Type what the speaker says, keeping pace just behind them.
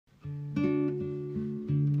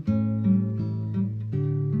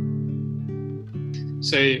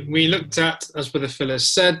So we looked at, as Brother Phil has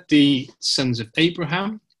said, the sons of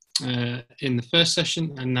Abraham in the first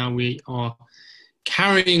session, and now we are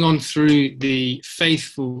carrying on through the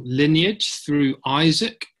faithful lineage through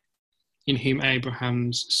Isaac, in whom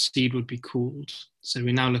Abraham's seed would be called. So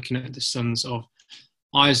we're now looking at the sons of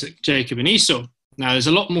Isaac, Jacob and Esau. Now there's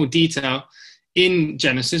a lot more detail in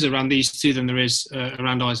Genesis around these two than there is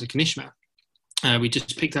around Isaac and Ishmael. We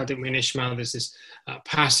just picked out, didn't we, in Ishmael, there's this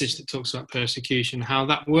passage that talks about persecution, how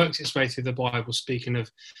that works its way through the Bible, speaking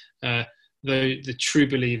of the true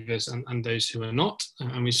believers and those who are not.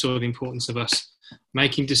 And we saw the importance of us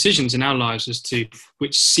making decisions in our lives as to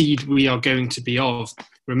which seed we are going to be of,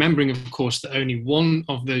 remembering, of course, that only one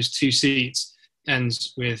of those two seeds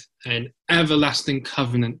ends with an everlasting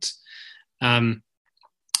covenant. And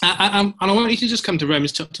I want you to just come to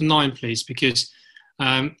Romans chapter 9, please, because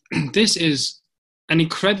this is an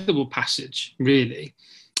incredible passage, really,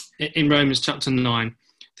 in Romans chapter 9,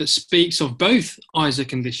 that speaks of both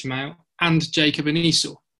Isaac and Ishmael and Jacob and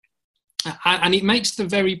Esau. And it makes the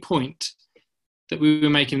very point that we were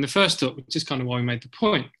making in the first talk, which is kind of why we made the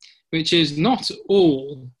point, which is not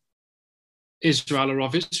all Israel are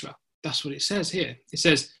of Israel. That's what it says here. It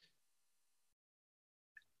says,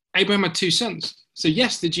 Abraham had two sons. So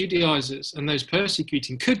yes, the Judaizers and those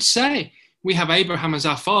persecuting could say, we have Abraham as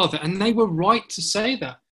our father, and they were right to say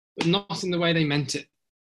that, but not in the way they meant it.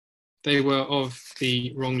 They were of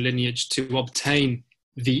the wrong lineage to obtain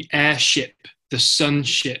the heirship, the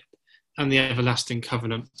sonship, and the everlasting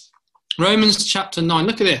covenant. Romans chapter 9,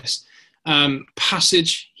 look at this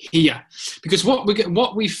passage here, because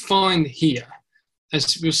what we find here,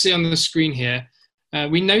 as we'll see on the screen here,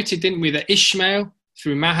 we noted, didn't we, that Ishmael,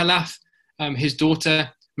 through Mahalath, his daughter,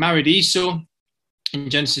 married Esau in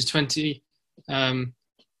Genesis 28,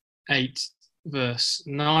 verse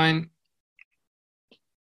 9.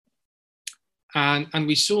 And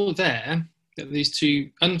we saw there that these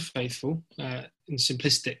two unfaithful, in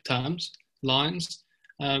simplistic terms, lines,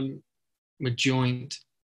 were joined.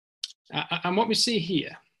 And what we see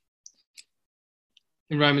here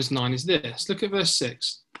in Romans 9 is this. Look at verse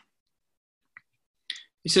 6.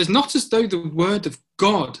 He says, not as though the word of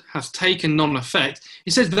God hath taken none effect.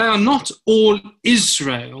 He says, they are not all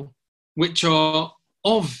Israel which are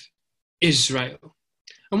of Israel.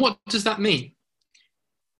 And what does that mean?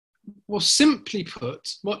 Well, simply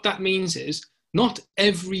put, what that means is not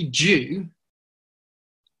every Jew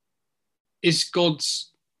is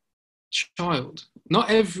God's child.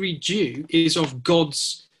 Not every Jew is of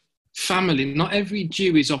God's family. Not every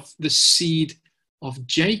Jew is of the seed of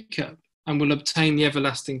Jacob and will obtain the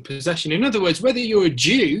everlasting possession. In other words, whether you're a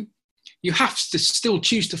Jew, you have to still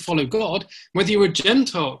choose to follow God. Whether you're a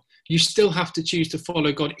Gentile, you still have to choose to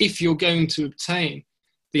follow God if you're going to obtain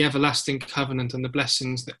the everlasting covenant and the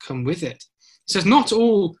blessings that come with it. It says not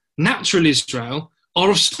all natural Israel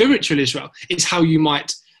are of spiritual Israel, is how you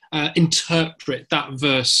might interpret that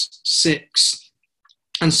verse 6.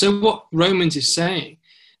 And so what Romans is saying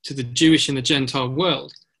to the Jewish and the Gentile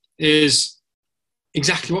world is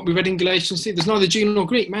exactly what we read in Galatians 3. There's neither Jew nor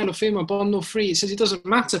Greek, male or female, bond nor free. It says it doesn't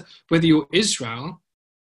matter whether you're Israel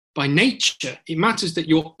by nature. It matters that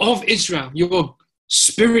you're of Israel. You're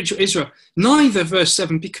spiritual Israel. Neither, verse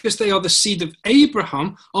 7, because they are the seed of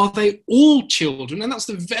Abraham, are they all children. And that's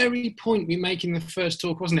the very point we make in the first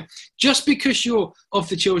talk, wasn't it? Just because you're of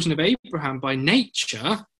the children of Abraham by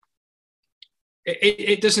nature,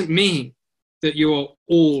 it doesn't mean that you're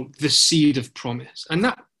all the seed of promise. And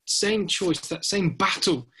that same choice, that same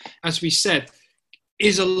battle, as we said,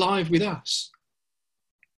 is alive with us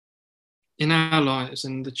in our lives,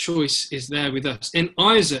 and the choice is there with us. In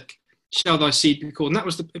Isaac shall thy seed be called. And that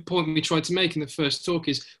was the point we tried to make in the first talk,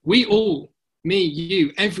 is we all, me,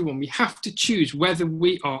 you, everyone, we have to choose whether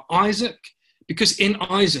we are Isaac, because in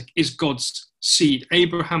Isaac is God's seed,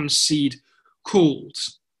 Abraham's seed called.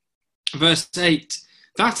 Verse 8,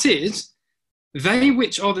 that is, they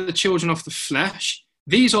which are the children of the flesh,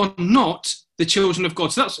 these are not the children of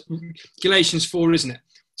God. So that's Galatians 4, isn't it?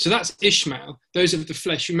 So that's Ishmael, those of the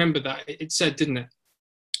flesh. Remember that it said, didn't it,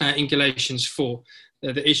 in Galatians 4,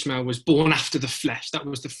 that Ishmael was born after the flesh. That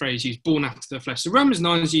was the phrase used, born after the flesh. So Romans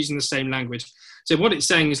 9 is using the same language. So what it's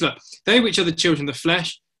saying is, look, they which are the children of the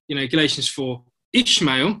flesh, Galatians 4,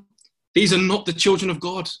 Ishmael, these are not the children of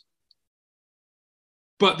God.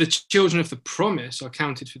 But the children of the promise are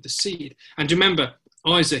counted for the seed. And remember,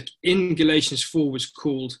 Isaac in Galatians 4 was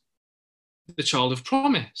called the child of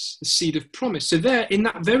promise, the seed of promise. So there, in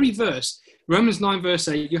that very verse, Romans 9 verse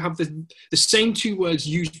 8, you have the same two words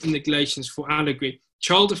used in the Galatians 4 allegory,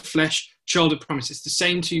 child of flesh, child of promise. It's the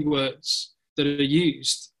same two words that are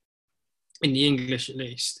used in the English, at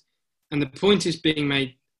least. And the point is being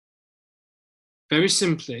made very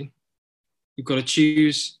simply. You've got to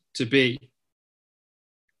choose to be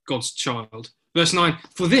God's child. Verse 9,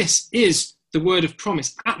 for this is the word of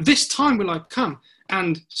promise. At this time will I come,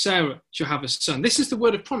 and Sarah shall have a son. This is the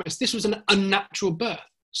word of promise. This was an unnatural birth,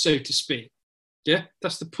 so to speak. Yeah,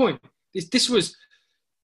 that's the point. This was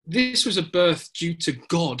a birth due to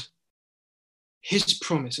God, his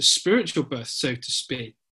promise, a spiritual birth, so to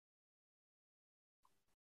speak.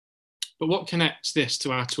 But what connects this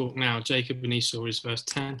to our talk now, Jacob and Esau, is verse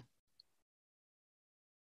 10.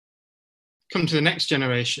 Come to the next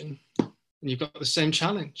generation, and you've got the same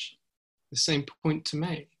challenge, the same point to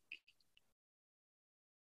make.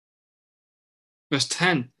 Verse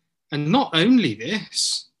 10, and not only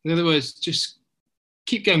this, in other words, just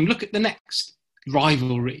keep going, look at the next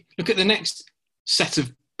rivalry, look at the next set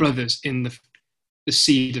of brothers in the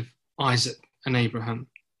seed of Isaac and Abraham.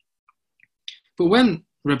 But when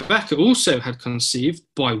Rebekah also had conceived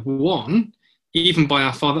by one, even by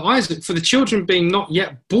our father Isaac, for the children being not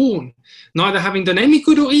yet born, neither having done any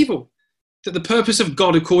good or evil, that the purpose of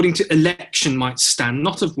God according to election might stand,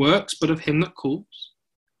 not of works, but of him that calls.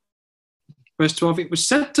 Verse 12, it was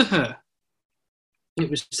said to her,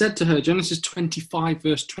 Genesis 25,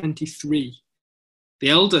 verse 23, the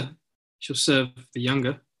elder shall serve the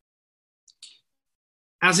younger.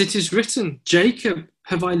 As it is written, Jacob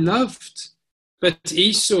have I loved, but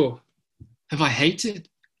Esau have I hated.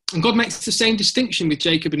 And God makes the same distinction with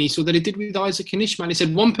Jacob and Esau that he did with Isaac and Ishmael. He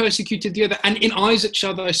said, one persecuted the other, and in Isaac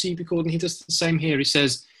shall thy seed be called. And he does the same here. He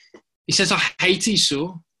says, I hate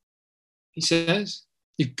Esau. He says,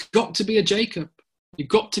 you've got to be a Jacob. You've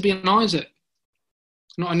got to be an Isaac,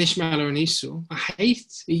 not an Ishmael or an Esau. I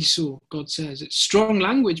hate Esau, God says. It's strong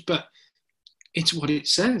language, but it's what it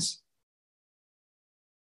says.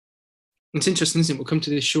 It's interesting, isn't it? We'll come to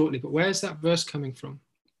this shortly, but where's that verse coming from?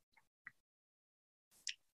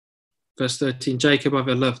 Verse 13, Jacob have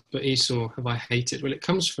I loved, but Esau have I hated. Well, it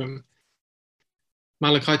comes from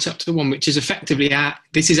Malachi chapter 1, which is effectively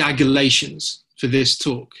this is our Galatians for this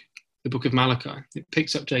talk, the book of Malachi. It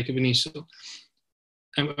picks up Jacob and Esau.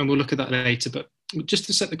 And we'll look at that later, but just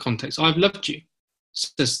to set the context, I've loved you,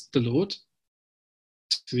 says the Lord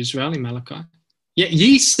to Israel in Malachi. Yet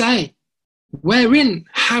ye say, wherein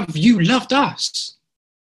have you loved us?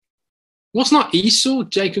 Was not Esau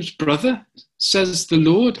Jacob's brother, says the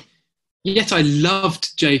Lord? Yet I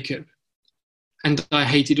loved Jacob and I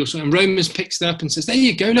hated Esau. And Romans picks that up and says, there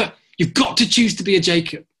you go, look, you've got to choose to be a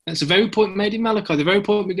Jacob. That's the very point made in Malachi, the very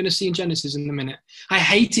point we're going to see in Genesis in a minute. I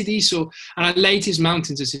hated Esau and I laid his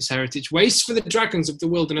mountains as his heritage, waste for the dragons of the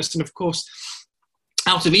wilderness. And of course,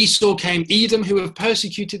 out of Esau came Edom, who have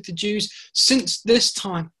persecuted the Jews since this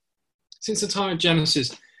time, since the time of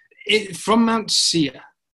Genesis. From Mount Seir,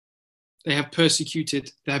 they have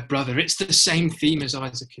persecuted their brother. It's the same theme as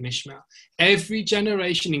Isaac and Ishmael. Every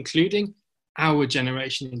generation, including our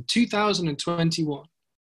generation in 2021.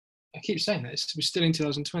 I keep saying that, we're still in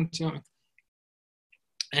 2020, aren't we?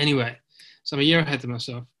 Anyway, so I'm a year ahead of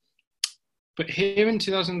myself. But here in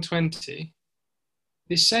 2020,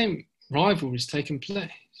 this same rivalry is taking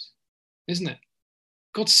place, isn't it?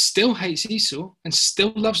 God still hates Esau and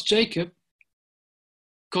still loves Jacob.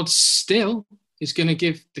 God still is going to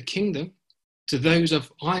give the kingdom to those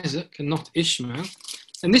of Isaac and not Ishmael.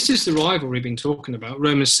 And this is the rivalry we've been talking about.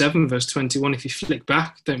 Romans 7 verse 21, if you flick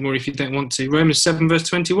back, don't worry if you don't want to. Romans 7 verse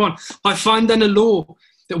 21, I find then a law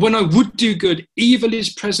that when I would do good, evil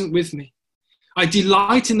is present with me. I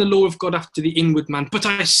delight in the law of God after the inward man, but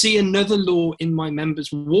I see another law in my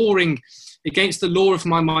members, warring against the law of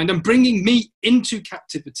my mind and bringing me into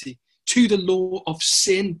captivity to the law of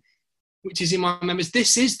sin, which is in my members.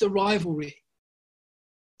 This is the rivalry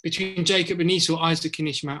between Jacob and Esau, Isaac and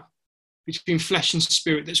Ishmael, between flesh and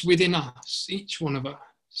spirit that's within us, each one of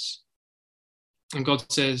us. And God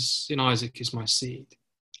says, in Isaac is my seed,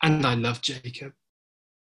 and I love Jacob.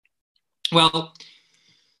 Well,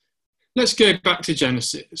 let's go back to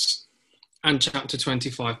Genesis and chapter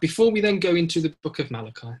 25, before we then go into the book of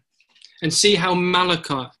Malachi and see how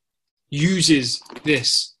Malachi uses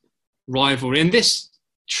this rivalry. And this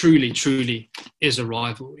truly, truly is a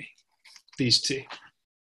rivalry, these two.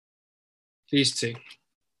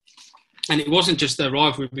 And it wasn't just a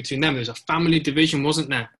rivalry between them. There was a family division, wasn't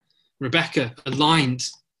there? Rebekah aligned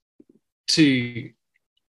to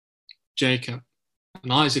Jacob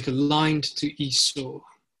and Isaac aligned to Esau.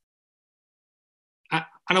 And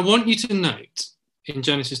I want you to note in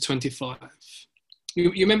Genesis 25,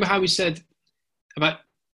 you remember how we said about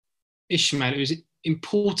Ishmael, it was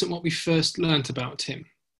important what we first learnt about him,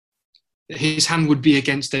 that his hand would be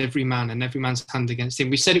against every man and every man's hand against him.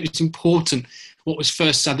 We said it was important what was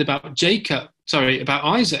first said about about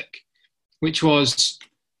Isaac, which was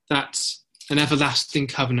that an everlasting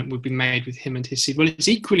covenant would be made with him and his seed. Well, it's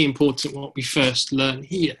equally important what we first learn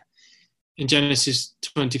here in Genesis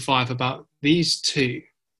 25 about these two,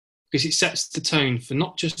 because it sets the tone for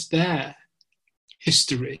not just their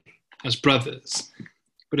history as brothers,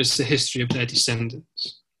 but as the history of their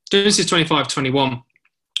descendants. Genesis 25:21.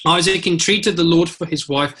 Isaac entreated the Lord for his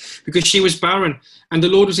wife because she was barren, and the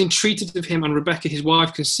Lord was entreated of him, and Rebekah his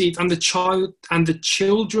wife conceived, and the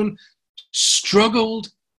children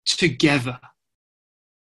struggled together.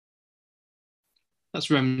 That's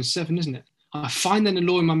Romans 7, isn't it? I find then the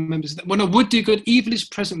law in my members that when I would do good, evil is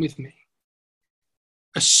present with me.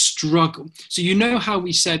 A struggle. So you know how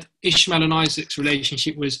we said Ishmael and Isaac's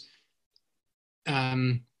relationship was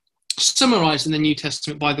summarized in the New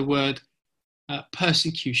Testament by the word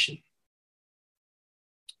persecution.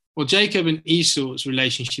 Well, Jacob and Esau's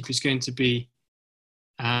relationship is going to be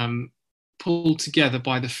pulled together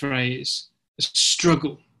by the phrase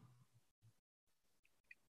struggle.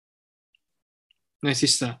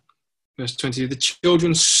 Notice that. Verse 20, the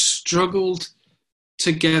children struggled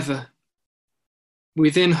together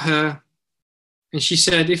within her, and she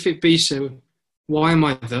said, if it be so, why am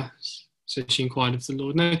I thus? So she inquired of the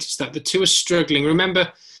Lord. Notice that the two are struggling.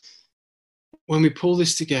 Remember, when we pull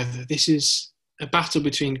this together, this is a battle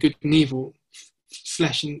between good and evil,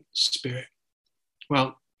 flesh and spirit.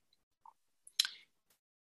 Well,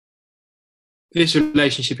 this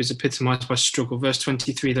relationship is epitomized by struggle. Verse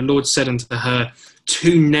 23, the Lord said unto her,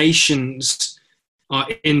 2 nations are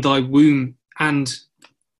in thy womb. And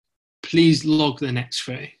please log the next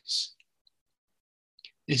phrase.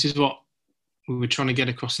 This is what we were trying to get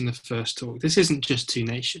across in the first talk. This isn't just 2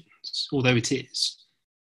 nations, although it is.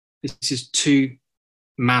 This is 2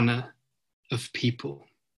 manner of people.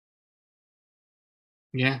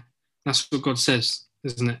 Yeah, that's what God says,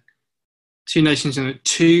 isn't it? 2 nations and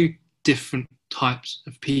 2 different types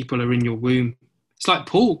of people are in your womb. It's like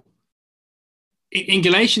Paul in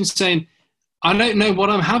Galatians saying, I don't know what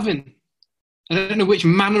I'm having. I don't know which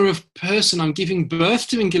manner of person I'm giving birth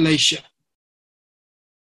to in Galatia.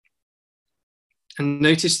 And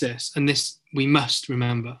notice this, and this we must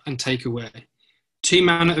remember and take away. 2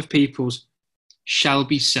 manner of peoples shall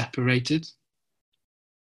be separated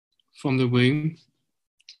from the womb.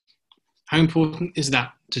 How important is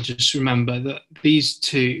that to just remember that these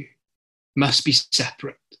 2 must be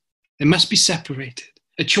separate. They must be separated.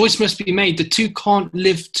 A choice must be made. The 2 can't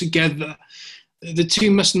live together. The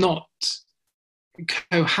 2 must not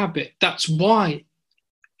cohabit. That's why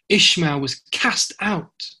Ishmael was cast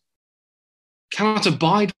out. Cannot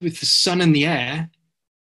abide with the sun and the air.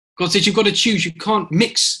 God says you've got to choose. You can't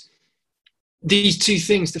mix these 2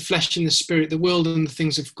 things, the flesh and the spirit, the world and the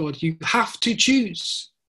things of God. You have to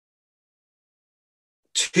choose.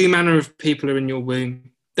 2 manner of people are in your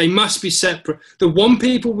womb. They must be separate. The one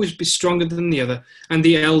people will be stronger than the other, and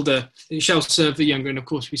the elder shall serve the younger. And of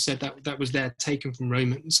course, we said that was there taken from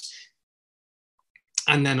Romans.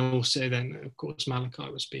 And then also, of course, Malachi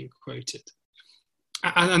was being quoted.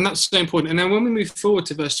 And that's so important. And then when we move forward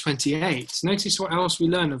to verse 28, notice what else we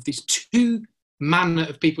learn of these 2 manner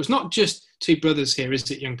of people. It's not just 2 brothers here, is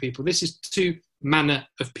it, young people? This is 2 manner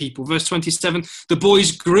of people. Verse 27, the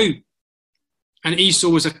boys grew. And Esau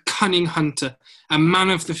was a cunning hunter, a man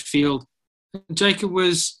of the field. Jacob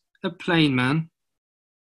was a plain man,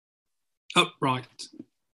 upright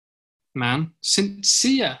man,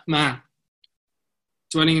 sincere man,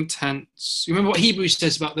 dwelling in tents. You remember what Hebrews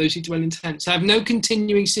says about those who dwell in tents? They have no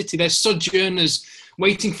continuing city. They're sojourners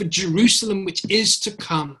waiting for Jerusalem, which is to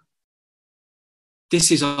come. This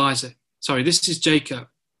is this is Jacob,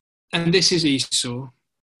 and this is Esau.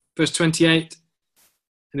 Verse 28.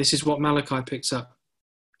 And this is what Malachi picks up.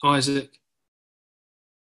 Isaac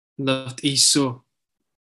loved Esau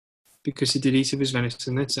because he did eat of his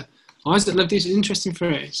venison. That's it. Isaac loved Esau. Interesting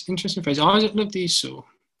phrase. Isaac loved Esau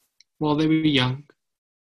while they were young.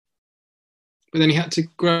 But then he had to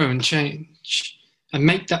grow and change and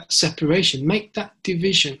make that separation, make that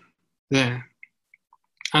division there.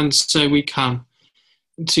 And so we come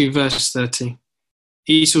to verse 30.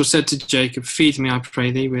 Esau said to Jacob, feed me, I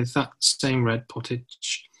pray thee, with that same red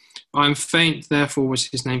pottage. I am faint, therefore was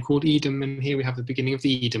his name called Edom. And here we have the beginning of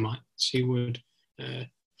the Edomites, who would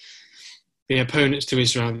be opponents to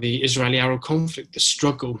Israel, the Israeli-Arab conflict, the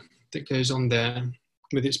struggle that goes on there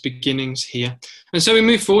with its beginnings here. And so we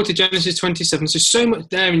move forward to Genesis 27. So much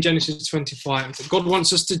there in Genesis 25 that God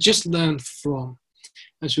wants us to just learn from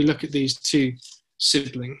as we look at these 2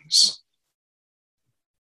 siblings.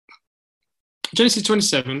 Genesis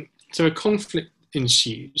 27, So a conflict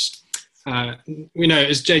ensues. We know it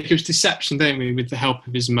as Jacob's deception, don't we, with the help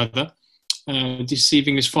of his mother,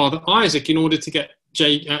 deceiving his father Isaac in order to get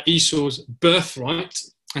Esau's birthright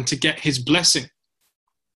and to get his blessing.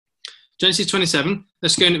 Genesis 27,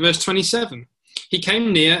 let's go in at verse 27. He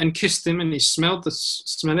came near and kissed him, and he smelled the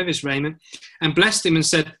smell of his raiment, and blessed him and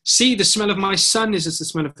said, "See, the smell of my son is as the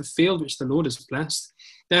smell of the field which the Lord has blessed.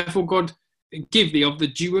 Therefore God give thee of the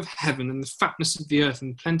dew of heaven and the fatness of the earth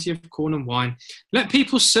and plenty of corn and wine. Let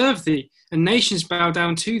people serve thee and nations bow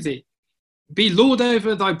down to thee. Be Lord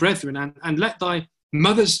over thy brethren, and let thy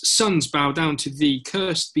mother's sons bow down to thee.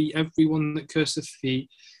 Cursed be everyone that curseth thee,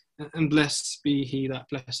 and blessed be he that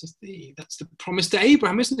blesseth thee." That's the promise to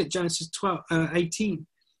Abraham, isn't it? Genesis 18.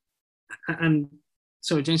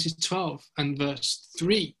 Genesis 12 and verse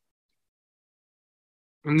 3.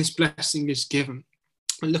 And this blessing is given.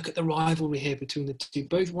 And look at the rivalry here between the two,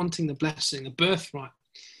 both wanting the blessing, a birthright.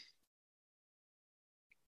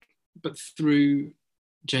 But through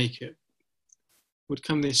Jacob would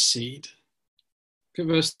come this seed. Look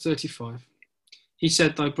at verse 35. He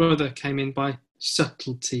said, "Thy brother came in by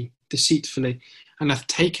subtlety, deceitfully, and hath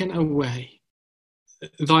taken away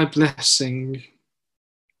thy blessing."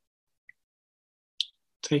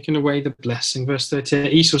 Taken away the blessing. Verse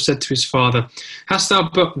 38, Esau said to his father, "Hast thou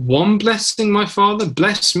but one blessing, my father?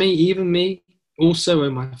 Bless me, even me, also, O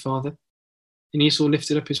my father." And Esau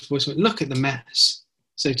lifted up his voice and went, look at the mess,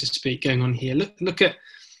 so to speak, going on here. Look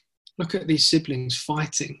at these siblings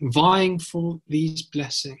fighting, vying for these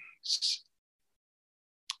blessings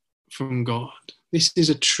from God. This is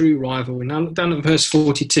a true rivalry. Now look down at verse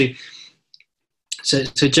 42. So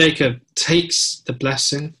Jacob takes the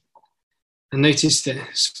blessing. And notice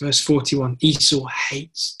this, verse 41, Esau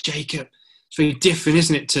hates Jacob. It's very different,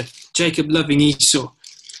 isn't it, to Jacob loving Esau.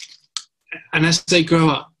 And as they grow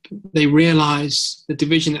up, they realise the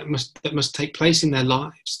division that must take place in their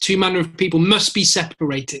lives. Two manner of people must be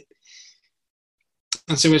separated.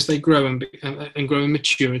 And so as they grow and grow in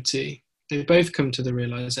maturity, they both come to the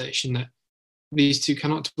realisation that these two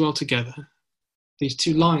cannot dwell together. These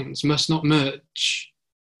two lines must not merge.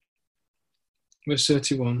 Verse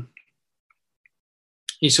 31.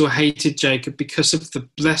 Esau hated Jacob because of the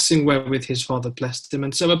blessing wherewith his father blessed him.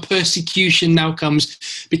 And so a persecution now comes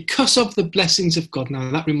because of the blessings of God.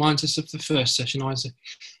 Now that reminds us of the first session, Isaac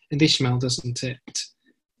and Ishmael, doesn't it?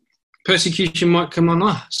 Persecution might come on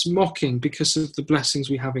us, mocking because of the blessings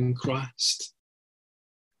we have in Christ.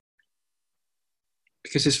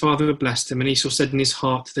 Because his father had blessed him, and Esau said in his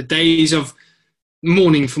heart, "The days of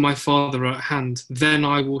mourning for my father are at hand. Then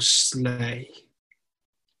I will slay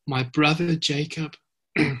my brother Jacob."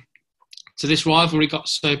 So this rivalry got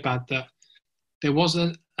so bad that there was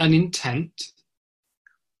an intent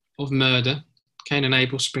of murder. Cain and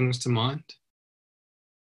Abel springs to mind.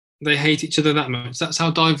 They hate each other that much. That's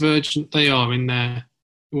how divergent they are in their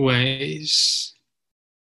ways.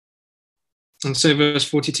 And so verse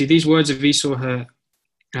 42, these words of Esau, her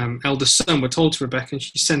elder son, were told to Rebekah, and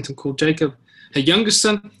she sent and called Jacob, her youngest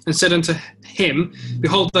son, and said unto him,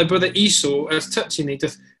 "Behold, thy brother Esau, as touching thee,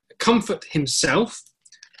 doth comfort himself,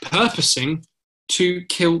 purposing to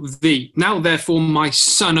kill thee. Now therefore, my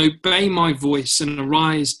son, obey my voice, and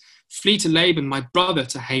arise, flee to Laban, my brother,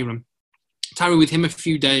 to Haran. Tarry with him a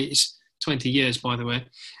few days," 20 years, by the way,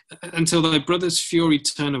 "until thy brother's fury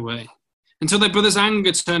turn away, until thy brother's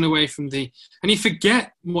anger turn away from thee, and he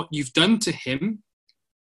forget what you've done to him.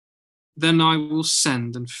 Then I will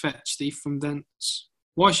send and fetch thee from thence.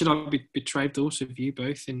 Why should I be betrayed also of you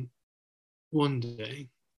both in one day?"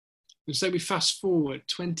 And so we fast forward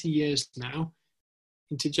 20 years now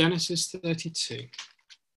into Genesis 32.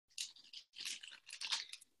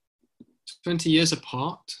 20 years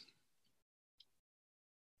apart.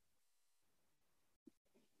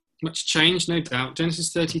 Much change, no doubt.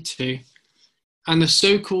 Genesis 32. And the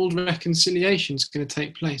so-called reconciliation is going to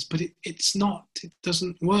take place. But it's not. It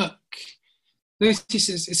doesn't work. Notice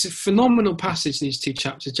it's a phenomenal passage, these two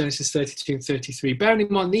chapters, Genesis 32 and 33. Bearing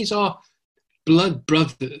in mind, these are blood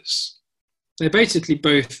brothers. They're basically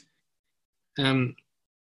both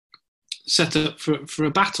set up for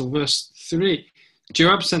a battle. Verse 3.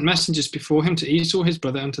 Joab sent messengers before him to Esau his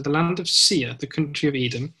brother unto the land of Seir, the country of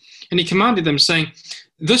Edom. And he commanded them, saying,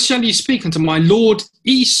 "Thus shall ye speak unto my lord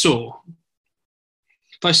Esau.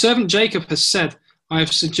 Thy servant Jacob has said, I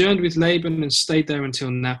have sojourned with Laban and stayed there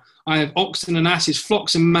until now. I have oxen and asses,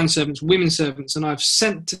 flocks and manservants, women servants, and I have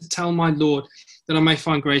sent to tell my lord that I may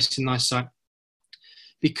find grace in thy sight.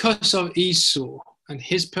 Because of Esau and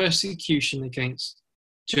his persecution against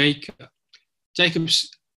Jacob,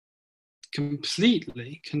 Jacob's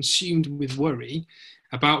completely consumed with worry,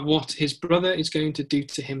 about what his brother is going to do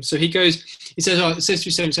to him. So he says to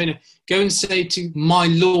his son, go and say to my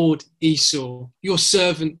lord Esau, your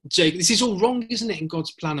servant Jacob. This is all wrong, isn't it, in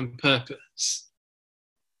God's plan and purpose?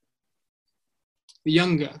 The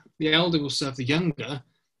elder will serve the younger.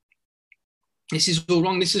 This is all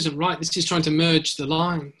wrong. This isn't right. This is trying to merge the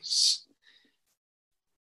lines.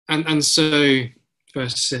 And so,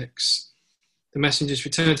 verse 6, the messengers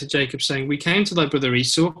returned to Jacob, saying, we came to thy brother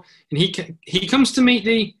Esau, and he comes to meet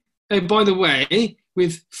thee, by the way,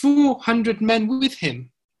 with 400 men with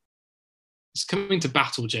him. He's coming to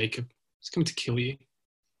battle, Jacob. He's coming to kill you.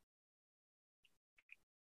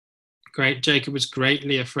 Jacob was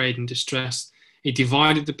greatly afraid and distressed. He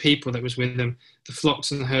divided the people that was with him, the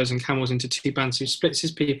flocks and the herds and camels, into two bands. He splits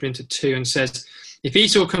his people into two and says, if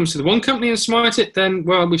Esau comes to the one company and smite it, then,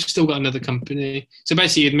 well, we've still got another company. So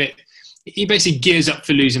basically he basically gears up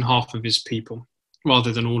for losing half of his people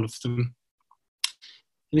rather than all of them.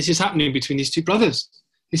 And this is happening between these two brothers.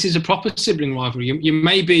 This is a proper sibling rivalry. You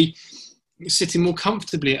may be sitting more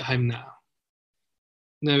comfortably at home now,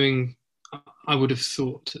 knowing, I would have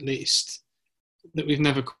thought at least, that we've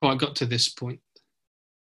never quite got to this point.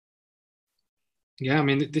 Yeah, I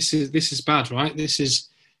mean, this is bad, right? This is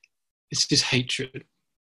hatred.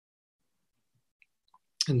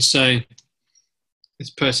 And so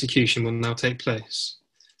this persecution will now take place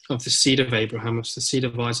of the seed of Abraham, of the seed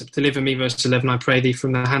of Isaac. Deliver me, verse 11, I pray thee,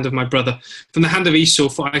 from the hand of my brother, from the hand of Esau,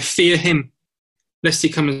 for I fear him, lest he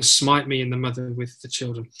come and smite me and the mother with the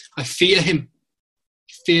children. I fear him.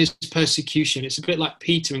 He fears persecution. It's a bit like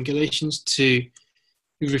Peter in Galatians 2,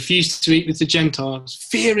 who refused to eat with the Gentiles,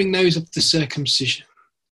 fearing those of the circumcision.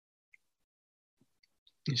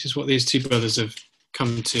 This is what these two brothers have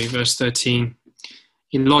come to. Verse 13,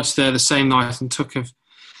 he lodged there the same night and took of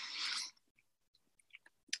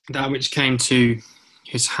that which came to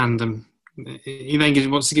his hand. And he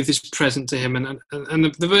then wants to give this present to him. And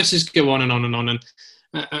the verses go on and on and on. And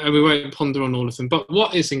we won't ponder on all of them. But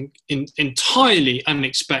what is entirely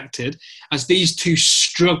unexpected, as these two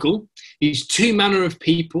struggle, these two manner of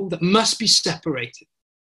people that must be separated,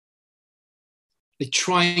 they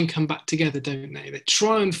try and come back together, don't they? They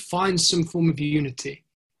try and find some form of unity,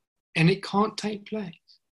 and it can't take place.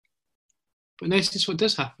 But notice what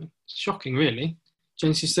does happen. It's shocking, really.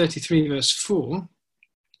 Genesis 33, verse 4.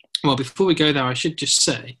 Well, before we go there, I should just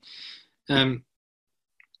say, as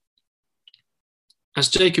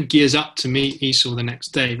Jacob gears up to meet Esau the next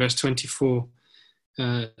day, verse 24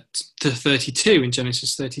 to 32 in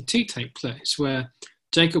Genesis 32 take place, where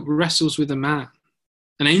Jacob wrestles with a man,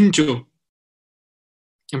 an angel,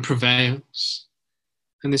 and prevails.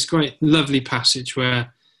 And this great, lovely passage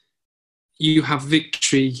where you have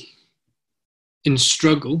victory in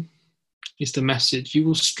struggle is the message. You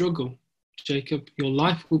will struggle, Jacob. Your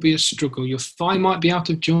life will be a struggle. Your thigh might be out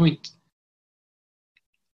of joint,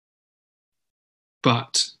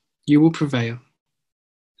 but you will prevail.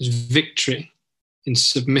 There's victory in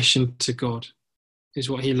submission to God, is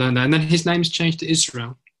what he learned there. And then his name's changed to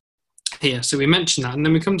Israel here. So we mentioned that. And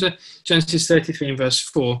then we come to Genesis 33 and verse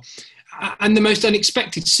 4. And the most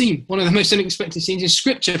unexpected scene, one of the most unexpected scenes in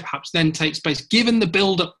Scripture perhaps then takes place, given the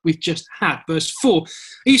build-up we've just had. Verse 4,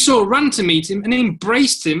 Esau ran to meet him and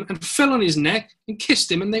embraced him and fell on his neck and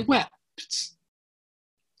kissed him, and they wept.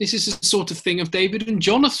 This is the sort of thing of David and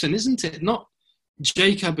Jonathan, isn't it? Not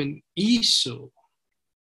Jacob and Esau.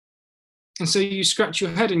 And so you scratch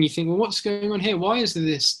your head and you think, well, what's going on here? Why is there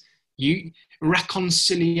this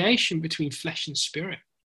reconciliation between flesh and spirit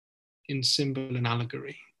in symbol and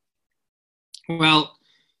allegory? Well,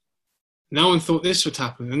 no one thought this would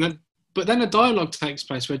happen. But then a dialogue takes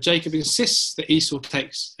place where Jacob insists that Esau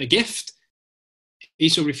takes a gift.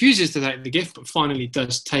 Esau refuses to take the gift, but finally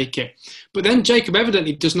does take it. But then Jacob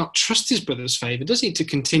evidently does not trust his brother's favour, does he, to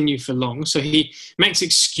continue for long? So he makes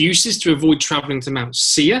excuses to avoid travelling to Mount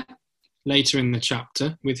Seir later in the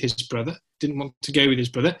chapter with his brother. Didn't want to go with his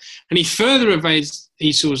brother. And he further evades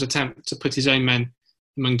Esau's attempt to put his own men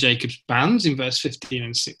among Jacob's bands in verse 15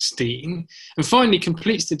 and 16, and finally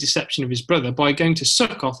completes the deception of his brother by going to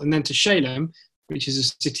Succoth and then to Shalem, which is a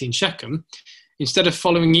city in Shechem, instead of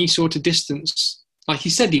following Esau to distance like he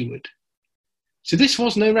said he would. So this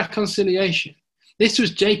was no reconciliation. This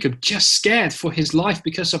was Jacob just scared for his life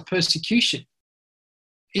because of persecution.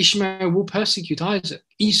 Ishmael will persecute Isaac.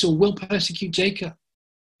 Esau will persecute Jacob,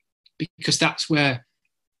 because that's where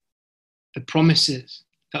the promise is.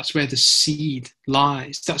 That's where the seed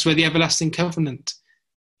lies. That's where the everlasting covenant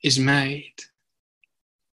is made.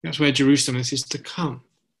 That's where Jerusalem is to come,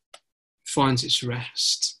 finds its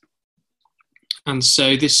rest. And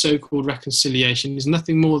so this so-called reconciliation is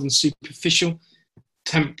nothing more than superficial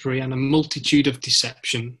temporary, and a multitude of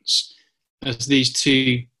deceptions, as these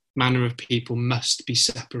two manner of people must be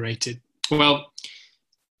separated. Well,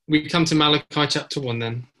 we come to Malachi chapter 1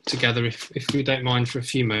 then together, if we don't mind, for a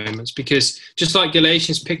few moments, because just like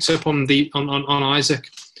Galatians picks up on Isaac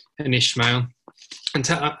and Ishmael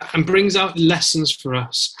and brings out lessons for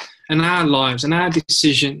us and our lives and our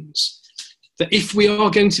decisions, that if we are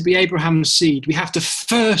going to be Abraham's seed, we have to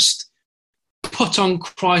first put on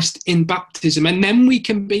Christ in baptism, and then we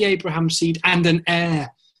can be Abraham's seed and an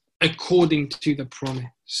heir according to the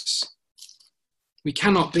promise. We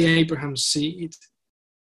cannot be Abraham's seed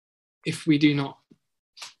if we do not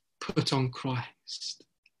put on Christ.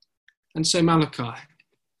 And so Malachi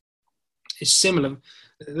is similar.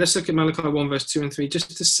 Let's look at Malachi 1 verse 2 and 3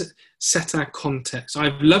 just to set our context.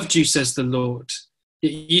 I've loved you, says the Lord.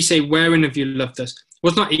 You say, wherein have you loved us?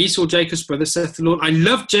 Was not Esau Jacob's brother, saith the Lord? I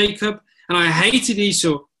loved Jacob and I hated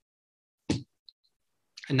Esau. And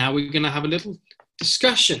now we're going to have a little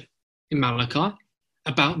discussion in Malachi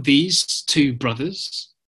about these two brothers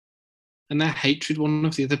and their hatred one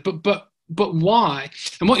of the other. But why?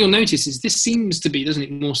 And what you'll notice is this seems to be, doesn't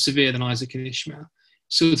it, more severe than Isaac and Ishmael,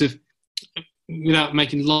 sort of without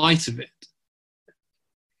making light of it.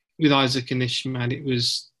 With Isaac and Ishmael, it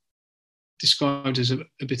was described as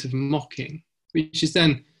a bit of mocking, which is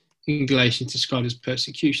then in Galatians described as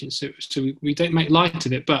persecution. So we don't make light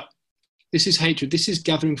of it, but this is hatred. This is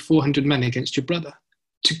gathering 400 men against your brother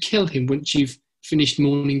to kill him once you've finished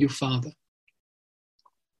mourning your father.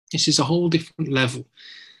 This is a whole different level.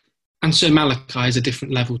 And so Malachi is a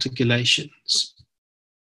different level to Galatians.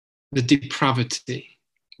 The depravity,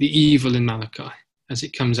 the evil in Malachi, as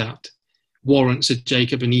it comes out, warrants a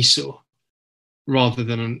Jacob and Esau rather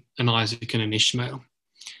than an Isaac and an Ishmael.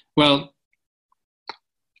 Well,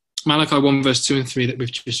 Malachi 1 verse 2 and 3 that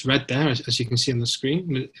we've just read there, as you can see on the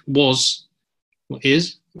screen,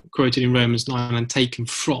 is quoted in Romans 9 and taken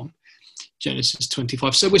from Genesis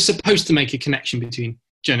 25. So we're supposed to make a connection between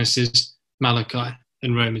Genesis, Malachi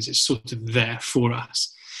and Romans. It's sort of there for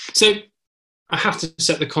us. So I have to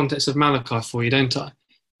set the context of Malachi for you, don't I?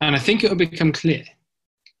 And I think it will become clear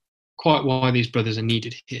quite why these brothers are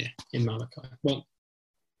needed here in Malachi. Well,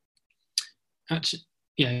 actually,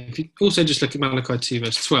 yeah, if you also just look at Malachi 2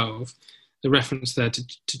 verse 12, the reference there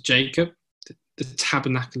to Jacob, the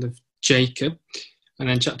tabernacle of Jacob, and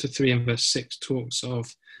then chapter 3 and verse 6 talks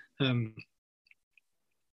of I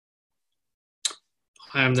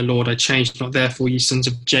am the Lord, I change not, therefore ye sons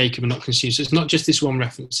of Jacob are not consumed. So it's not just this one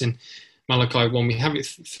reference in Malachi 1, we have it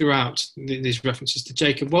throughout these references to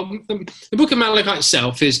Jacob. Well, the book of Malachi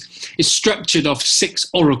itself is structured of 6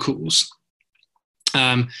 oracles,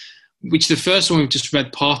 which the first one we've just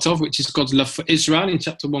read part of, which is God's love for Israel in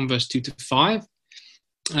chapter 1 verse 2 to 5.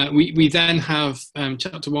 We then have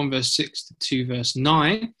chapter 1 verse 6 to 2 verse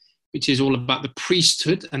 9, which is all about the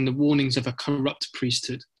priesthood and the warnings of a corrupt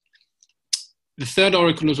priesthood. The third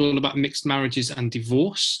oracle is all about mixed marriages and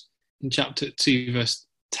divorce in chapter 2 verse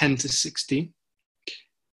 10 to 16.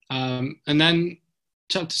 And then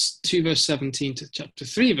chapter 2 verse 17 to chapter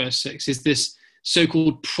 3 verse 6 is this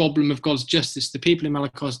so-called problem of God's justice. The people in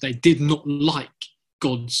Malachi's day did not like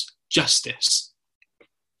God's justice.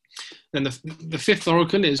 Then the fifth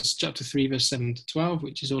oracle is chapter 3 verse 7 to 12,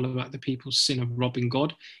 which is all about the people's sin of robbing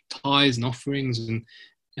God, tithes and offerings, and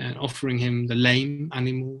offering him the lame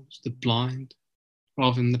animals, the blind,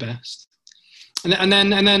 rather than the best. And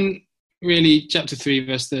then really chapter 3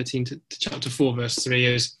 verse 13 to chapter 4 verse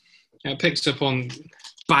 3 picks up on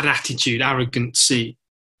bad attitude, arrogancy,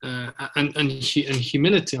 and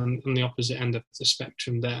humility on the opposite end of the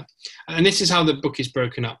spectrum there. And this is how the book is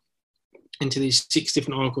broken up into these 6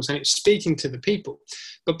 different oracles, and it's speaking to the people.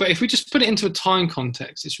 But if we just put it into a time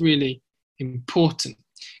context, it's really important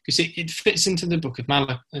because it fits into the book of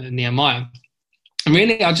Nehemiah. And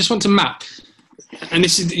really, I just want to map, and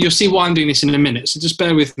this is, you'll see why I'm doing this in a minute, so just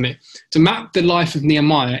bear with me, to map the life of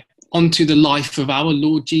Nehemiah onto the life of our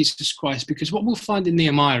Lord Jesus Christ, because what we'll find in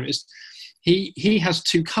Nehemiah is he has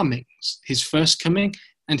 2 comings, his first coming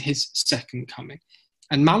and his second coming.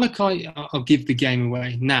 And Malachi, I'll give the game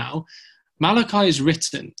away now, Malachi is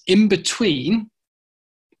written in between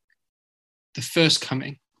the first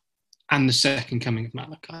coming and the second coming of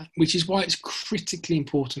Malachi, which is why it's critically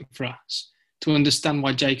important for us to understand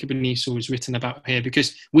why Jacob and Esau is written about here,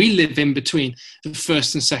 because we live in between the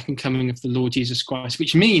first and second coming of the Lord Jesus Christ,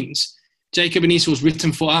 which means Jacob and Esau is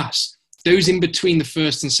written for us, those in between the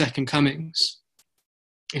first and second comings.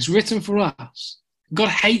 It's written for us. God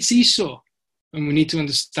hates Esau, and we need to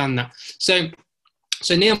understand that. So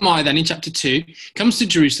Nehemiah then in chapter 2 comes to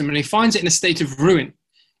Jerusalem and he finds it in a state of ruin.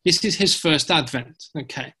 This is his first advent,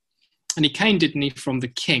 okay? And he came, didn't he, from the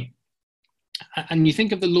king. And you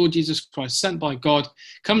think of the Lord Jesus Christ, sent by God,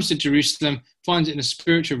 comes to Jerusalem, finds it in a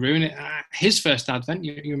spiritual ruin. His first advent,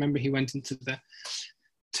 you remember he went into the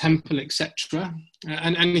temple, etc.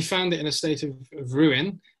 And he found it in a state of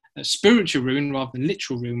ruin, a spiritual ruin rather than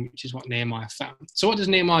literal ruin, which is what Nehemiah found. So what does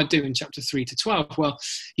Nehemiah do in chapter 3 to 12? Well,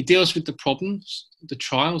 he deals with the problems, the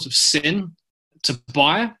trials of sin.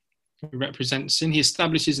 Tobiah, who represents sin, he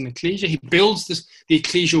establishes an ecclesia. He builds the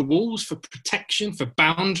ecclesial walls for protection, for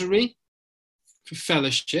boundary, for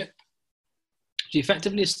fellowship. He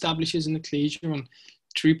effectively establishes an ecclesia on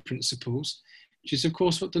true principles, which is, of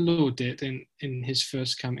course, what the Lord did in his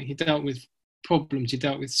first coming. He dealt with problems, he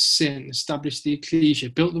dealt with sin, established the ecclesia,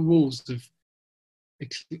 built the walls of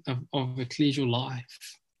ecclesial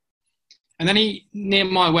life. And then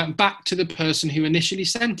Nehemiah went back to the person who initially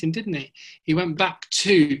sent him, didn't he? He went back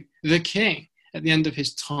to the king at the end of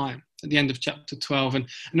his time, at the end of chapter 12.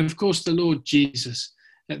 And of course, the Lord Jesus,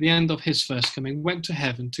 at the end of his first coming, went to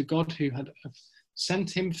heaven, to God who had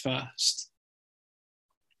sent him first.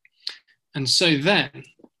 And so then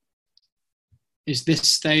is this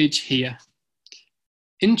stage here.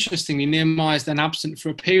 Interestingly, Nehemiah is then absent for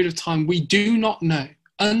a period of time we do not know,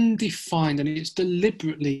 undefined, and it's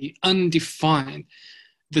deliberately undefined.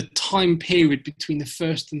 The time period between the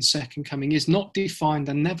first and second coming is not defined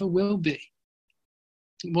and never will be.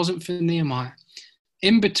 It wasn't for Nehemiah.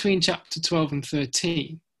 In between chapter 12 and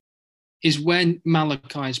 13 is when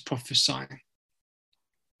Malachi is prophesying.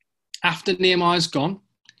 After Nehemiah's gone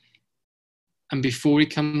and before he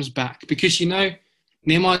comes back, because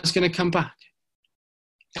Nehemiah is going to come back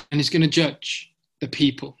and he's going to judge the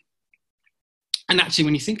people. And actually,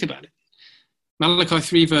 when you think about it, Malachi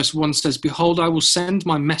 3 verse 1 says, "Behold, I will send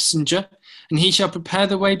my messenger, and he shall prepare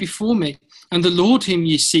the way before me. And the Lord whom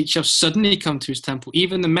ye seek shall suddenly come to his temple,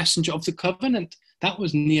 even the messenger of the covenant." That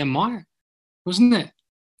was Nehemiah, wasn't it?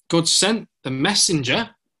 God sent the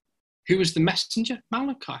messenger. Who was the messenger?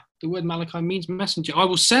 Malachi. The word Malachi means messenger. "I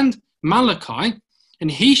will send Malachi,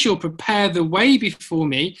 and he shall prepare the way before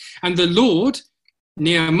me. And the Lord,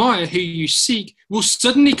 Nehemiah, who you seek, will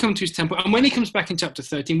suddenly come to his temple." And when he comes back in chapter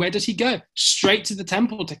 13, where does he go? Straight to the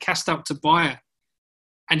temple to cast out Tobiah.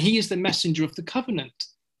 And he is the messenger of the covenant.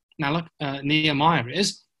 Now, Nehemiah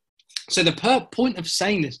is. So the point of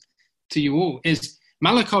saying this to you all is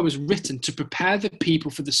Malachi was written to prepare the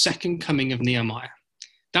people for the second coming of Nehemiah.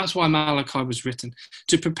 That's why Malachi was written,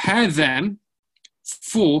 to prepare them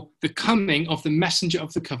for the coming of the messenger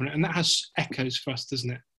of the covenant. And that has echoes for us,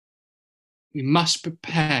 doesn't it? We must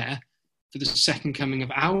prepare for the second coming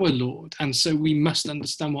of our Lord. And so we must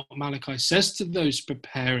understand what Malachi says to those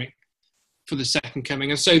preparing for the second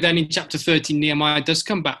coming. And so then in chapter 13, Nehemiah does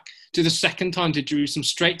come back to the second time to Jerusalem,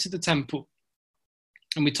 straight to the temple.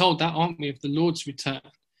 And we're told that, aren't we, of the Lord's return,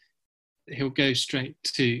 that he'll go straight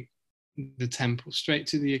to the temple, straight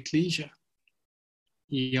to the ecclesia.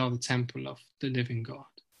 Ye are the temple of the living God.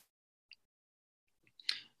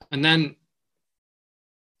 And then,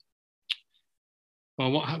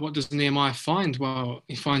 well, what does Nehemiah find? Well,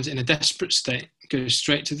 he finds it in a desperate state. Goes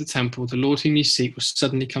straight to the temple. The Lord whom you seek will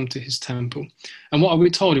suddenly come to his temple. And what are we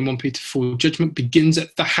told in 1 Peter 4? Judgment begins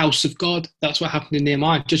at the house of God. That's what happened in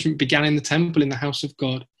Nehemiah. Judgment began in the temple, in the house of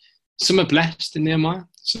God. Some are blessed in Nehemiah,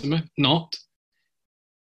 some are not.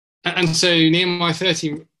 And so Nehemiah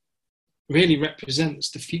 13 really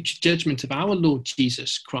represents the future judgment of our Lord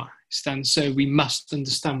Jesus Christ. And so we must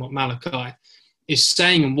understand what Malachi is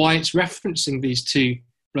saying and why it's referencing these two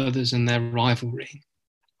brothers and their rivalry.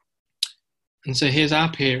 And so here's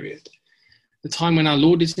our period, the time when our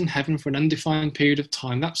Lord is in heaven for an undefined period of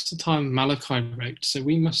time. That's the time Malachi wrote. So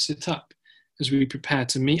we must sit up as we prepare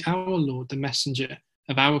to meet our Lord, the messenger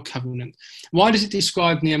of our covenant. Why does it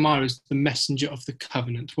describe Nehemiah as the messenger of the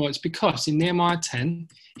covenant? Well, it's because in Nehemiah 10,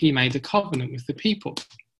 he made a covenant with the people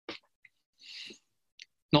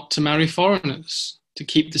not to marry foreigners, to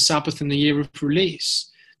keep the Sabbath in the year of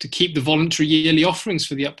release, to keep the voluntary yearly offerings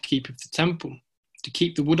for the upkeep of the temple, to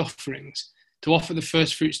keep the wood offerings, to offer the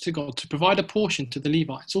first fruits to God, to provide a portion to the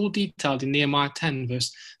Levites, all detailed in Nehemiah 10,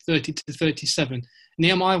 verse 30 to 37.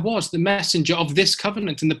 Nehemiah was the messenger of this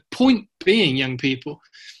covenant. And the point being, young people,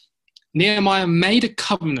 Nehemiah made a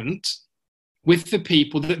covenant with the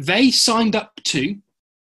people that they signed up to.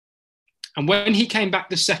 And when he came back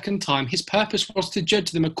the second time, his purpose was to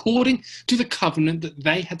judge them according to the covenant that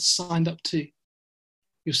they had signed up to.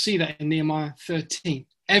 You'll see that in Nehemiah 13.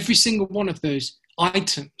 Every single one of those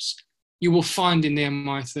items you will find in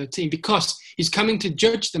Nehemiah 13, because he's coming to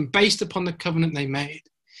judge them based upon the covenant they made.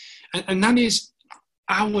 And that is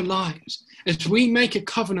our lives. As we make a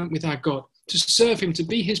covenant with our God to serve him, to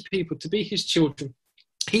be his people, to be his children,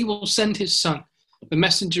 He will send his son, the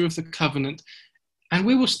messenger of the covenant, and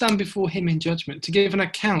we will stand before him in judgment to give an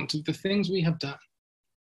account of the things we have done.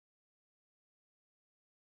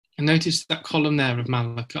 And notice that column there of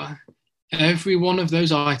Malachi. Every one of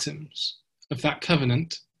those items of that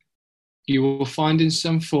covenant you will find in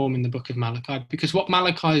some form in the book of Malachi, because what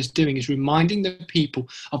Malachi is doing is reminding the people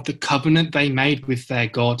of the covenant they made with their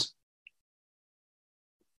God.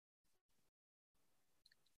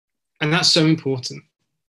 And that's so important.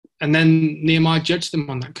 And then Nehemiah judged them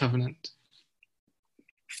on that covenant.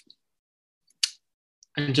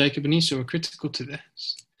 And Jacob and Esau are critical to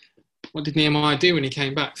this. What did Nehemiah do when he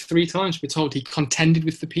came back? 3 times we're told he contended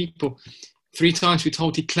with the people. 3 times we're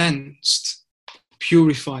told he cleansed,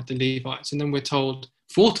 purified the Levites. And then we're told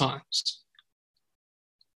 4 times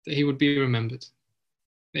that he would be remembered,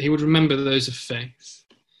 that he would remember those of faith.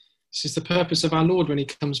 This is the purpose of our Lord when he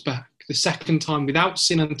comes back, the second time without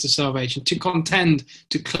sin unto salvation, to contend,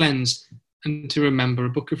 to cleanse, and to remember, a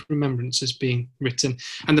book of remembrance is being written.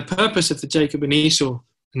 And the purpose of the Jacob and Esau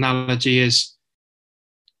analogy is,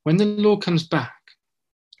 when the Lord comes back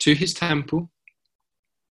to his temple,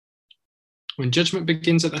 when judgment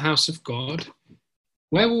begins at the house of God,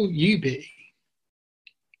 where will you be?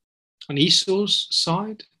 On Esau's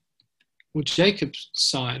side or Jacob's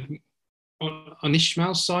side? On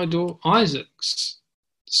Ishmael's side or Isaac's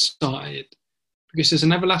side? Because there's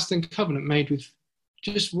an everlasting covenant made with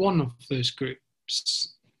just one of those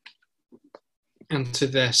groups and to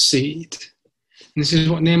their seed. And this is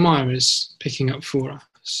what Nehemiah is picking up for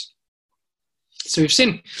us. So we've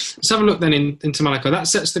seen, let's have a look then into Malachi. That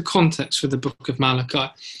sets the context for the book of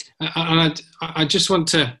Malachi. And I just want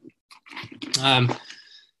to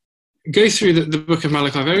go through the book of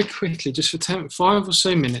Malachi very quickly, just for 5 or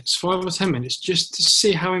 10 minutes, just to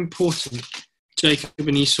see how important Jacob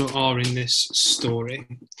and Esau are in this story.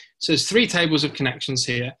 So there's 3 tables of connections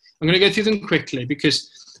here. I'm going to go through them quickly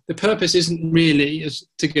because the purpose isn't really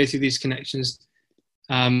to go through these connections,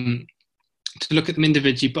 to look at them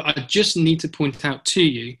individually, but I just need to point out to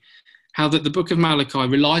you how that the book of Malachi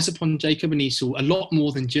relies upon Jacob and Esau a lot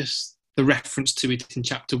more than just the reference to it in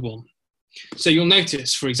chapter 1. So you'll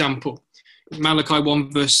notice, for example, Malachi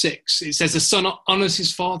 1 verse 6, it says the son honours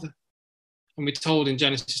his father. And we're told in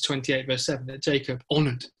Genesis 28 verse 7 that Jacob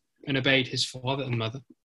honoured and obeyed his father and mother.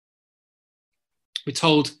 We're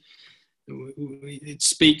told it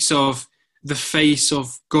speaks of the face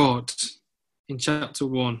of God in chapter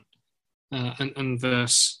 1 and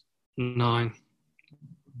verse 9.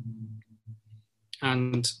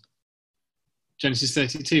 And Genesis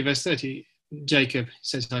 32 verse 30, Jacob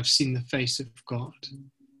says, I've seen the face of God.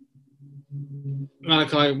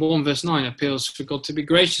 Malachi 1 verse 9 appeals for God to be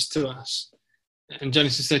gracious to us. And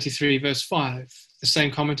Genesis 33 verse 5, the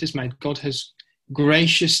same comment is made, God has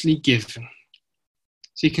graciously given.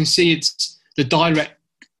 So you can see it's the direct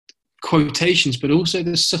quotations, but also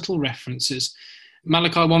the subtle references.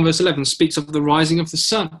 Malachi 1 verse 11 speaks of the rising of the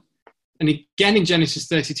sun. And again in Genesis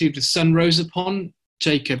 32, the sun rose upon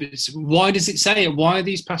Jacob. Why does it say it? Why are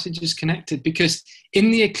these passages connected? Because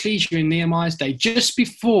in the ecclesia in Nehemiah's day, just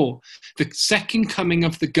before the second coming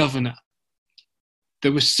of the governor,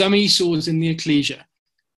 there were some Esau's in the ecclesia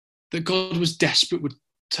that God was desperate with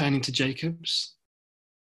turning to Jacob's.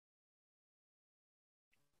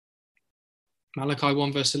 Malachi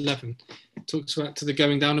 1 verse 11 talks about to the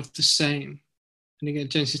going down of the same. And again,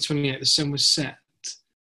 Genesis 28, the sun was set.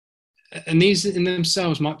 And these in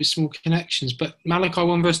themselves might be small connections, but Malachi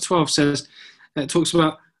 1 verse 12 says, talks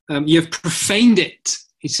about, you have profaned it,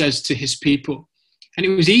 he says to his people. And it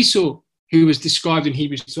was Esau who was described in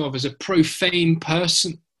Hebrews 12 as a profane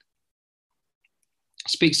person.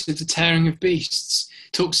 Speaks of the tearing of beasts.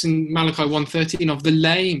 Talks in Malachi 1:13 of the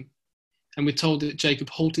lame. And we're told that Jacob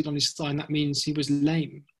halted on his thigh, and that means he was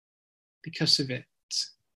lame because of it.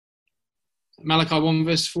 Malachi 1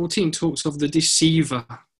 verse 14 talks of the deceiver.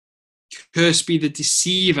 Cursed be the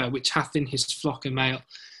deceiver which hath in his flock a male.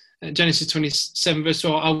 Genesis 27 verse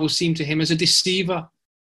 12, I will seem to him as a deceiver.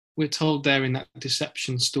 We're told there in that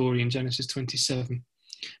deception story in Genesis 27.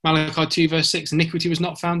 Malachi 2 verse 6, iniquity was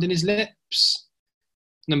not found in his lips.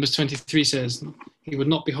 Numbers 23 says he would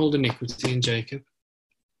not behold iniquity in Jacob.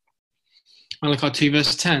 Malachi 2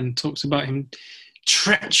 verse 10 talks about him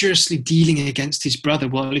treacherously dealing against his brother.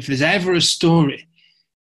 Well, if there's ever a story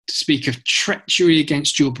to speak of treachery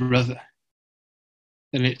against your brother,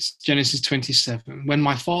 then it's Genesis 27. When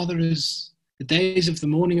my father is, the days of the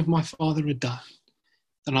mourning of my father are done,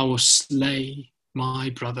 then I will slay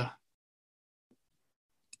my brother.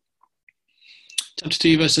 Chapter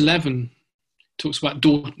 2 verse 11 talks about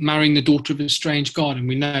marrying the daughter of a strange god, and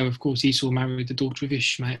we know, of course, Esau married the daughter of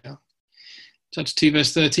Ishmael. Chapter 2,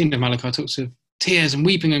 verse 13 of Malachi talks of tears and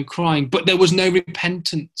weeping and crying, but there was no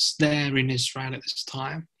repentance there in Israel at this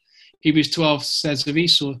time. Hebrews 12 says of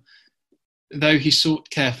Esau, though he sought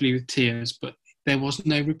carefully with tears, but there was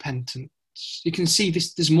no repentance. You can see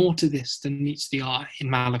this. There's more to this than meets the eye in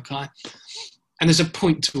Malachi. And there's a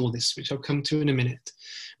point to all this, which I'll come to in a minute.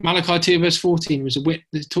 Malachi 2 verse 14 was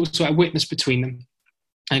it talks about a witness between them.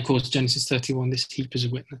 And of course, Genesis 31, this heap is a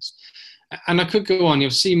witness. And I could go on, you'll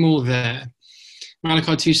see more there.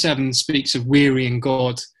 Malachi 2:7 speaks of wearying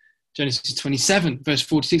God. Genesis 27 verse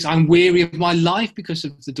 46, I'm weary of my life because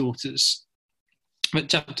of the daughters. But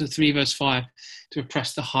chapter 3 verse 5, to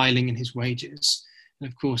oppress the hireling in his wages. And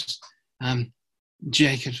of course,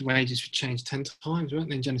 Jacob's wages were changed 10 times, weren't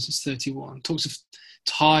they, in Genesis 31. Talks of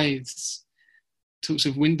tithes, talks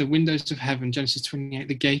of the windows of heaven, Genesis 28,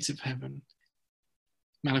 the gate of heaven.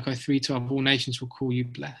 Malachi 3:12, all nations will call you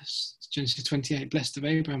blessed. Genesis 28, blessed of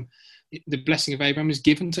Abraham. The blessing of Abraham is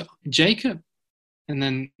given to Jacob. And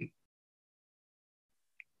then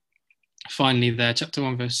finally there, chapter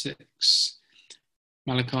 1 verse 6,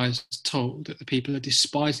 Malachi is told that the people are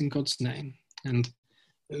despising God's name, and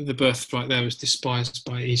the birthright there was despised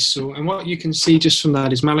by Esau. And what you can see just from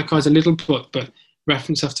that is Malachi's a little book, but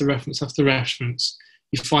reference after reference after reference,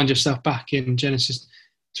 you find yourself back in Genesis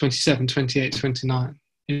 27, 28, 29,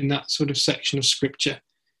 in that sort of section of scripture.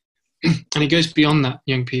 And it goes beyond that,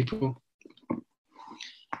 young people.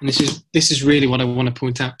 And this is really what I want to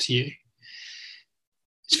point out to you.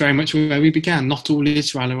 It's very much where we began. Not all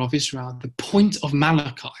Israel are of Israel. The point of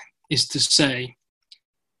Malachi is to say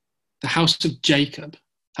the house of Jacob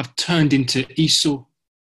have turned into Esau.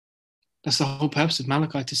 That's the whole purpose of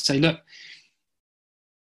Malachi, to say, look,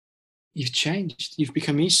 you've changed. You've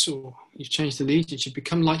become Esau. You've changed allegiance. You've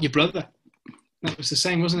become like your brother. That was the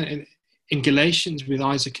same, wasn't it, in Galatians with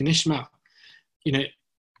Isaac and Ishmael? You know,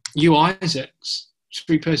 you Isaacs,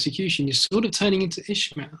 through persecution, you're sort of turning into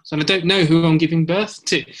Ishmaels. And I don't know who I'm giving birth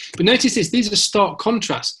to. But notice this, these are stark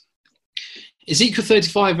contrasts. Ezekiel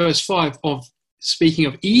 35 verse 5, of speaking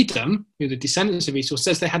of Edom, who are the descendants of Esau,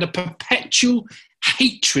 says they had a perpetual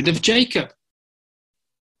hatred of Jacob.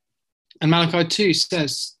 And Malachi 2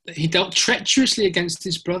 says that he dealt treacherously against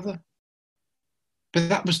his brother. But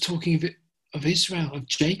that was talking of Israel, of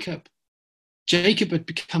Jacob. Jacob had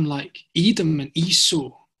become like Edom and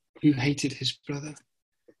Esau, who hated his brother.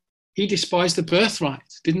 He despised the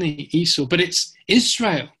birthright, didn't he, Esau? But it's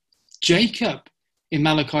Israel, Jacob, in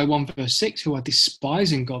Malachi 1 verse 6, who are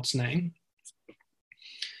despising God's name.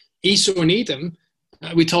 Esau and Edom,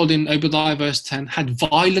 we're told in Obadiah verse 10, had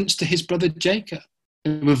violence to his brother Jacob.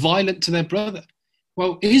 They were violent to their brother.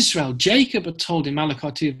 Well, Israel, Jacob are told in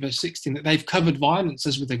Malachi 2 verse 16 that they've covered violence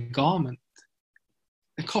as with a garment.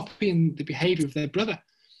 They're copying the behavior of their brother.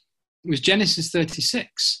 It was Genesis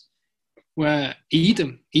 36, where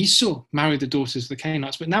Edom, Esau, married the daughters of the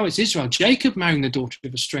Canaanites, but now it's Israel, Jacob, marrying the daughter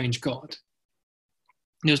of a strange god.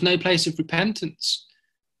 There's no place of repentance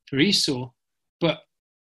for Esau, but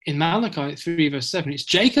in Malachi 3 verse 7, it's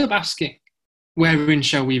Jacob asking, wherein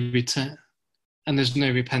shall we return? And there's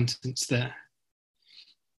no repentance there.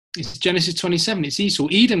 It's Genesis 27, it's Esau,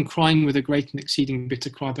 Edom crying with a great and exceeding bitter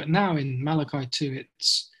cry, but now in Malachi 2,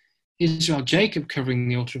 it's Israel, Jacob covering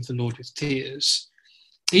the altar of the Lord with tears.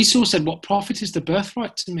 Esau said, what profit is the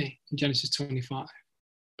birthright to me, in Genesis 25?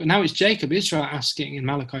 But now it's Jacob, Israel, asking in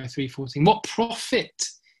Malachi 3:14, what profit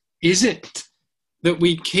is it that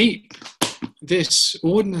we keep this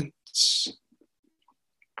ordinance?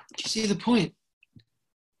 Do you see the point?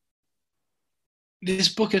 This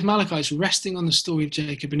book of Malachi is resting on the story of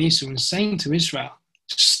Jacob and Esau and saying to Israel,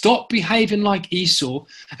 stop behaving like Esau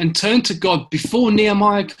and turn to God before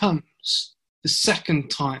Nehemiah comes the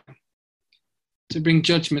second time to bring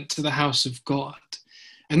judgment to the house of God.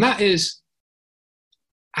 And that is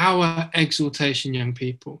our exhortation, young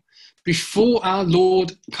people. Before our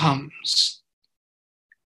Lord comes,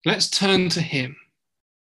 let's turn to him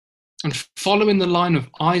and follow in the line of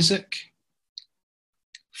Isaac,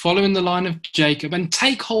 follow in the line of Jacob, and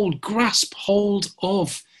take hold, grasp hold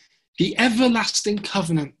of the everlasting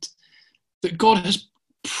covenant that God has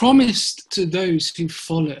promised to those who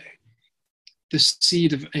follow the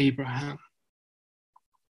seed of Abraham.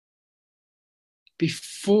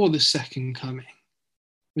 Before the second coming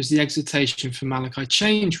was the exhortation for Malachi.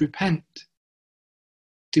 Change, repent.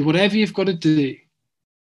 Do whatever you've got to do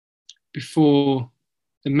before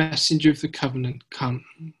the messenger of the covenant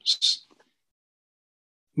comes.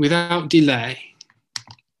 Without delay.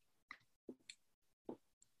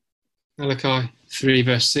 Malachi 3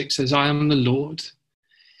 verse 6 says, I am the Lord.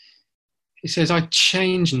 He says, I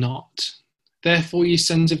change not. Therefore, ye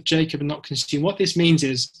sons of Jacob are not consumed. What this means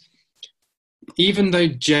is, even though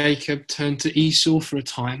Jacob turned to Esau for a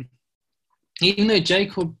time, even though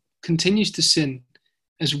Jacob continues to sin,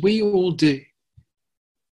 as we all do,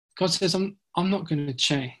 God says, I'm not going to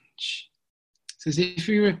change. He says, if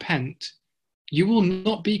you repent, you will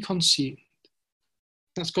not be consumed.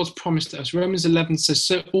 That's God's promise to us. Romans 11 says,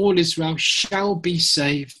 so all Israel shall be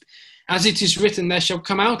saved. As it is written, there shall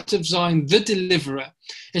come out of Zion the deliverer,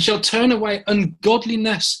 and shall turn away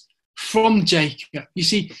ungodliness from Jacob. You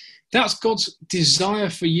see, that's God's desire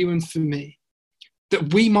for you and for me,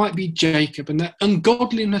 that we might be Jacob, and that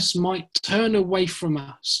ungodliness might turn away from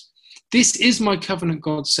us. This is my covenant,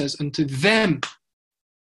 God says, unto them,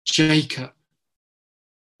 Jacob,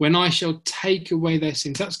 when I shall take away their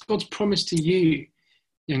sins. That's God's promise to you,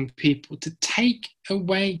 young people, to take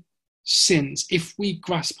away sins if we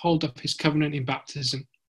grasp hold of his covenant in baptism.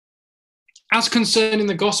 As concerning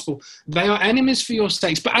the gospel, they are enemies for your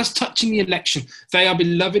sakes, but as touching the election, they are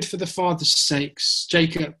beloved for the Father's sakes.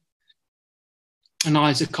 Jacob and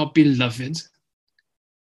Isaac are beloved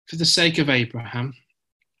for the sake of Abraham,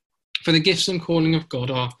 for the gifts and calling of God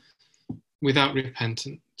are without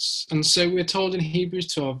repentance. And so we're told in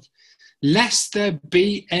Hebrews 12, lest there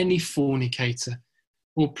be any fornicator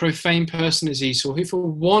or profane person as Esau, who for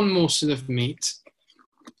one morsel of meat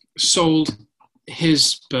sold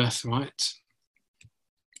his birthright.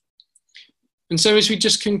 And so as we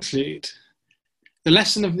just conclude, the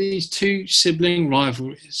lesson of these two sibling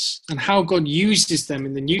rivalries and how God uses them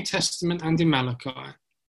in the New Testament and in Malachi,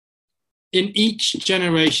 in each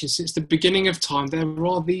generation since the beginning of time, there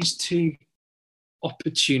are these two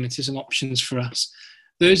opportunities and options for us,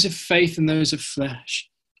 those of faith and those of flesh.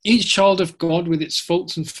 Each child of God with its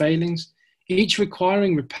faults and failings, each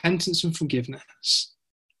requiring repentance and forgiveness,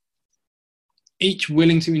 each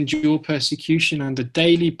willing to endure persecution and a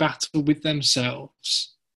daily battle with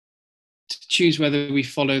themselves to choose whether we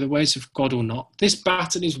follow the ways of God or not. This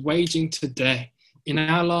battle is waging today in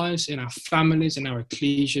our lives, in our families, in our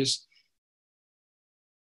ecclesias.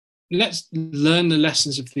 Let's learn the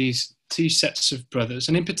lessons of these two sets of brothers,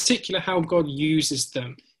 and in particular how God uses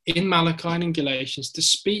them in Malachi and in Galatians to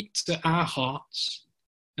speak to our hearts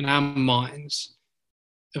and our minds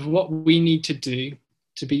of what we need to do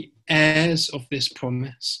to be heirs of this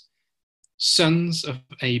promise, sons of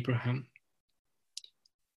Abraham.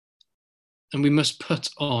 And we must put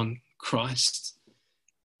on Christ.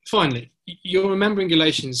 Finally, you'll remember in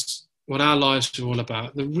Galatians what our lives are all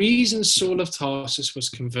about. The reason Saul of Tarsus was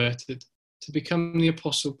converted to become the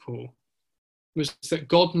Apostle Paul was that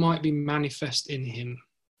God might be manifest in him,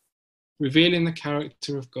 revealing the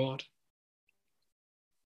character of God.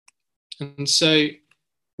 And so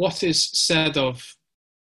what is said of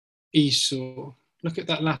Esau, look at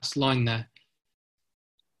that last line there.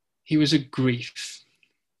 He was a grief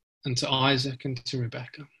unto Isaac and to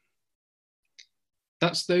Rebekah.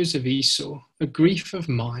 That's those of Esau, a grief of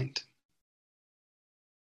mind.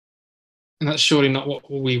 And that's surely not what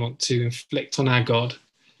we want to inflict on our God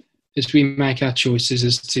as we make our choices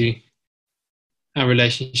as to our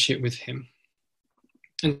relationship with him.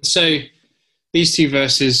 And so these two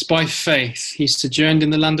verses, by faith, he sojourned in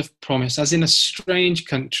the land of promise, as in a strange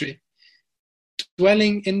country,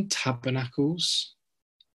 dwelling in tabernacles,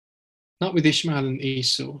 not with Ishmael and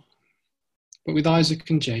Esau, but with Isaac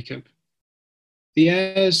and Jacob, the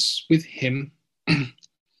heirs with him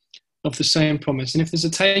of the same promise. And if there's a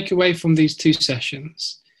takeaway from these two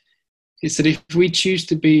sessions, it's that if we choose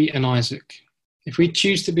to be an Isaac, if we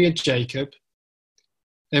choose to be a Jacob,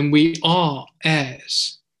 then we are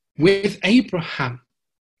heirs with Abraham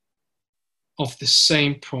of the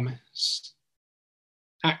same promise.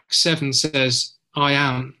 Acts 7 says, I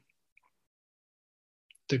am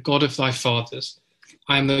the God of thy fathers.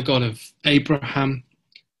 I am the God of Abraham,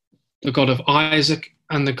 the God of Isaac,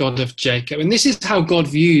 and the God of Jacob. And this is how God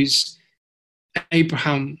views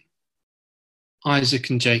Abraham, Isaac,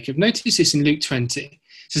 and Jacob. Notice this in Luke 20. It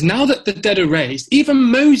says, now that the dead are raised, even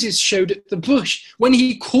Moses showed at the bush when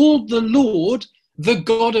he called the Lord the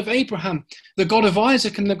God of Abraham, the God of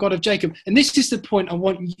Isaac, and the God of Jacob. And this is the point I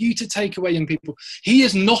want you to take away, young people. He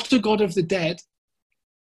is not a God of the dead,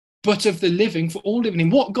 but of the living, for all living.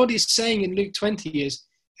 And what God is saying in Luke 20 is,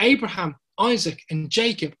 Abraham, Isaac, and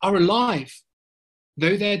Jacob are alive,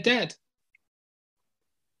 though they're dead.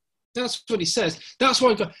 That's what he says. That's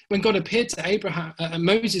why God, when God appeared to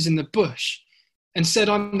Moses in the bush and said,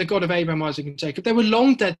 I'm the God of Abraham, Isaac, and Jacob, they were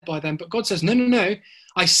long dead by then. But God says, no.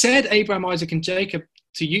 I said Abraham, Isaac, and Jacob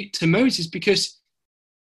to Moses because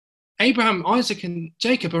Abraham, Isaac, and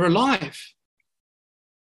Jacob are alive.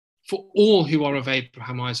 For all who are of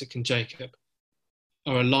Abraham, Isaac, and Jacob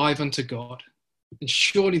are alive unto God And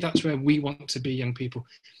surely that's where we want to be, young people.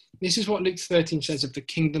 This is what Luke 13 says of the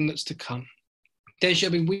kingdom that's to come. There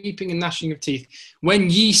shall be weeping and gnashing of teeth when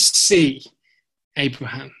ye see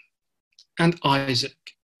Abraham and Isaac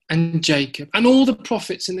and Jacob and all the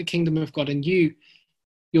prophets in the kingdom of God, and you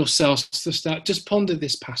yourselves just ponder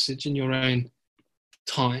this passage in your own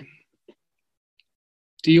time.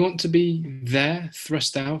 Do you want to be there,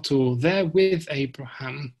 thrust out, or there with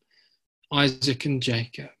Abraham, Isaac and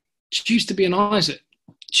Jacob? Choose to be an Isaac.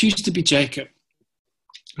 Choose to be Jacob.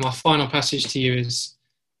 My final passage to you is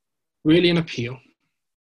really an appeal.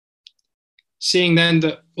 Seeing then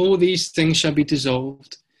that all these things shall be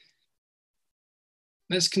dissolved,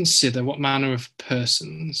 let's consider what manner of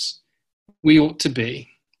persons we ought to be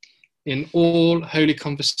in all holy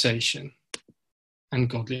conversation and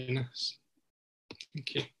godliness.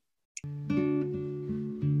 Thank you.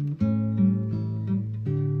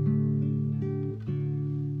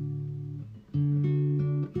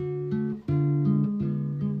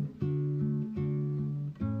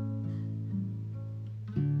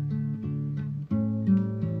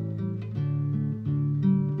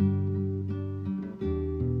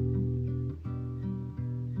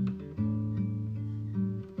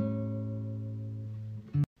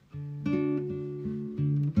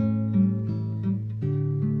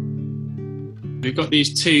 We've got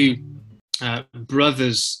these two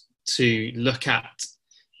brothers to look at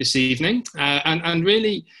this evening. And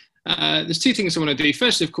really, there's two things I want to do.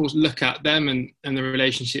 First, of course, look at them and the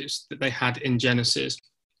relationships that they had in Genesis.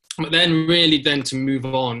 But then really then to move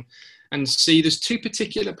on and see there's two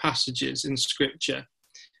particular passages in Scripture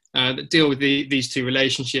that deal with these two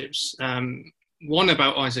relationships. One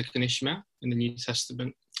about Isaac and Ishmael in the New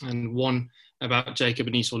Testament, and one about Jacob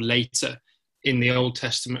and Esau later in the Old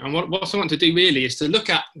Testament. And what I want to do really is to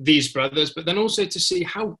look at these brothers, but then also to see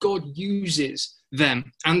how God uses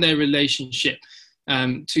them and their relationship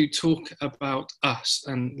to talk about us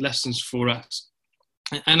and lessons for us.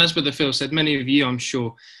 And as Brother Phil said, many of you, I'm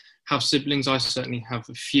sure, have siblings. I certainly have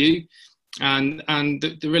a few. And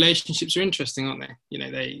the relationships are interesting, aren't they? You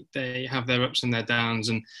know, they have their ups and their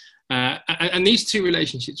downs. And these two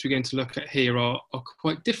relationships we're going to look at here are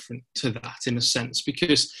quite different to that in a sense,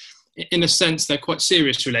 because in a sense, they're quite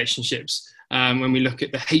serious relationships when we look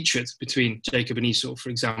at the hatred between Jacob and Esau, for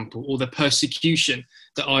example, or the persecution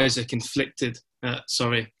that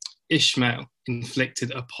Ishmael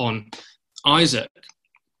inflicted upon Isaac.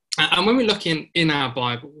 And when we look in our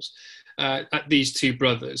Bibles at these two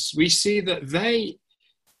brothers, we see that they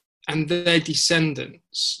and their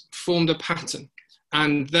descendants formed a pattern,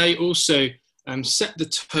 and they also set the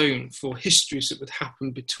tone for histories that would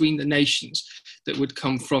happen between the nations that would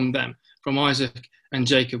come from them. From Isaac and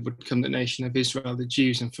Jacob would come the nation of Israel, the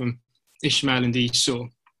Jews, and from Ishmael and Esau,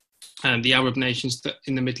 and the Arab nations that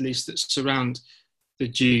in the Middle East that surround the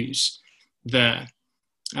Jews there.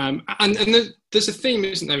 And there's a theme,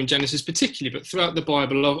 isn't there, in Genesis particularly, but throughout the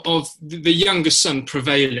Bible, of the younger son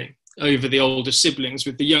prevailing over the older siblings,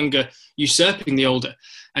 with the younger usurping the older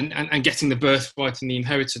and getting the birthright and the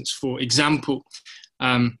inheritance. For example,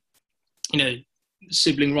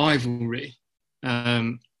 sibling rivalry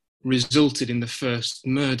resulted in the first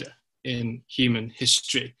murder in human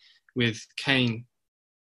history, with Cain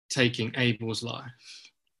taking Abel's life.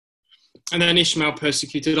 And then Ishmael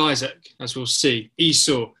persecuted Isaac, as we'll see.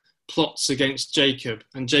 Esau plots against Jacob,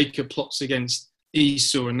 and Jacob plots against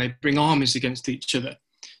Esau, and they bring armies against each other.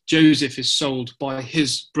 Joseph is sold by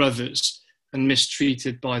his brothers and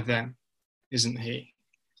mistreated by them, isn't he?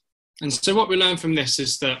 And so what we learn from this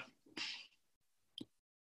is that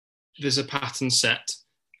there's a pattern set,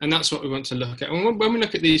 and that's what we want to look at. And when we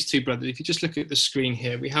look at these two brothers, if you just look at the screen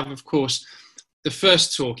here, we have, of course, the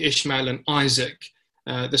first talk, Ishmael and Isaac,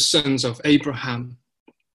 the sons of Abraham.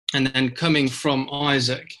 And then coming from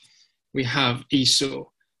Isaac, we have Esau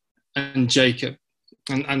and Jacob.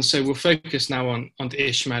 And so we'll focus now on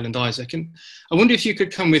Ishmael and Isaac. And I wonder if you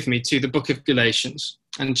could come with me to the book of Galatians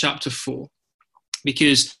and chapter 4,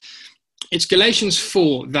 because it's Galatians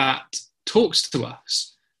 4 that talks to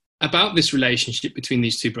us about this relationship between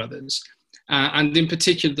these two brothers, and in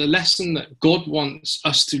particular the lesson that God wants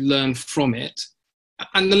us to learn from it,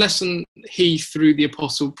 and the lesson he, through the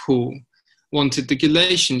Apostle Paul, wanted the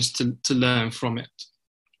Galatians to learn from it.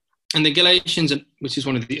 And the Galatians, which is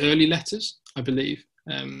one of the early letters, I believe,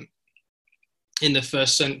 in the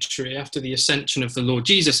first century after the ascension of the Lord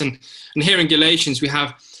Jesus. And here in Galatians, we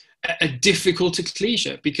have a difficult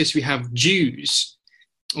ecclesia, because we have Jews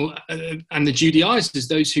and the Judaizers,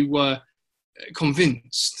 those who were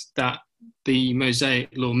convinced that the Mosaic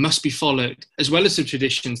law must be followed, as well as the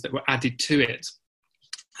traditions that were added to it.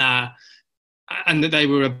 and that they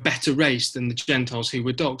were a better race than the Gentiles who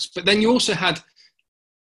were dogs. But then you also had,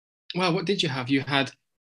 well, what did you have? You had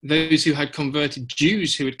those who had converted,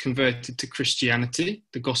 Jews who had converted to Christianity,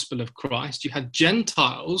 the gospel of Christ. You had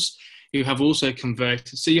Gentiles who have also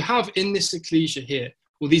converted. So you have in this ecclesia here,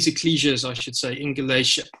 or these ecclesias, I should say, in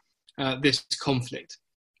Galatia, this conflict.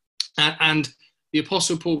 And the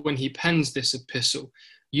Apostle Paul, when he pens this epistle,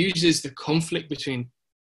 uses the conflict between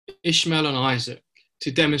Ishmael and Isaac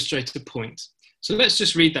to demonstrate a point. So let's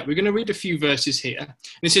just read that. We're going to read a few verses here.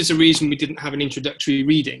 This is the reason we didn't have an introductory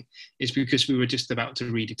reading, is because we were just about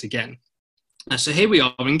to read it again. So here we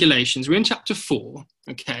are in Galatians. We're in chapter 4,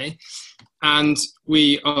 okay? And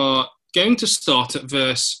we are going to start at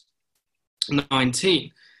verse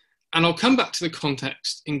 19. And I'll come back to the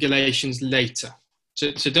context in Galatians later.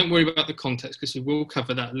 So don't worry about the context, because we will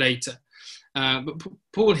cover that later. But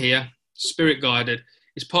Paul here, spirit-guided,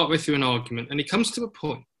 is partway through an argument, and he comes to a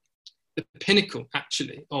point, the pinnacle,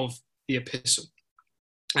 actually, of the epistle.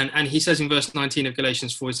 And he says in verse 19 of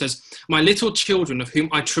Galatians 4, it says, "My little children, of whom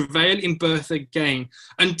I travail in birth again,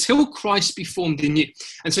 until Christ be formed in you."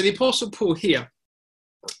 And so the Apostle Paul here,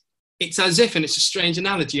 it's as if, and it's a strange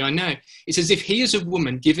analogy, I know, it's as if he is a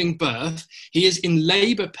woman giving birth, he is in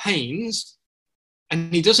labour pains,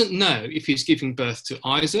 and he doesn't know if he's giving birth to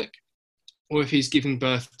Isaac or if he's giving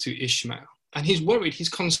birth to Ishmael. And he's worried, he's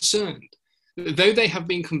concerned, that though they have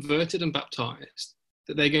been converted and baptized,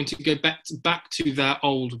 that they're going to go back to their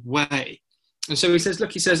old way. And so he says,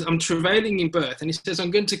 look, he says, I'm travailing in birth. And he says,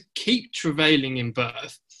 I'm going to keep travailing in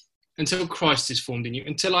birth until Christ is formed in you,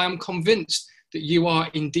 until I am convinced that you are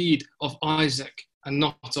indeed of Isaac and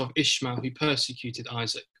not of Ishmael, who persecuted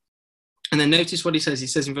Isaac. And then notice what he says. He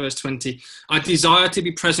says in verse 20, "I desire to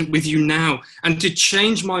be present with you now and to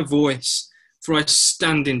change my voice, for I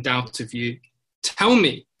stand in doubt of you. Tell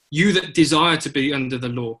me, you that desire to be under the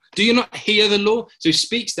law, do you not hear the law?" So he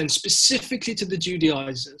speaks then specifically to the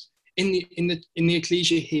Judaizers in the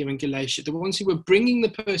ecclesia here in Galatia, the ones who were bringing the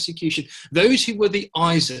persecution, those who were the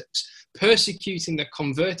Isaacs, persecuting the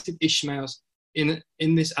converted Ishmaels in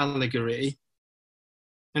this allegory.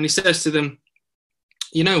 And he says to them,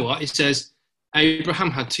 you know what? He says,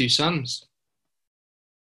 Abraham had two sons,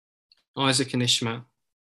 Isaac and Ishmael.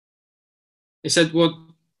 He said,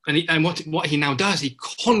 well, and what he now does, he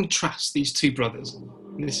contrasts these two brothers.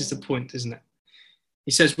 And this is the point, isn't it?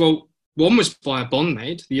 He says, well, one was by a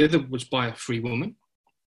bondmaid, the other was by a free woman.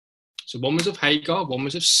 So one was of Hagar, one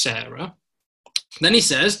was of Sarah. Then he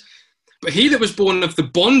says, but he that was born of the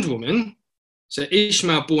bondwoman, so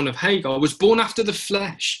Ishmael born of Hagar, was born after the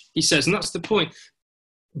flesh, he says, and that's the point.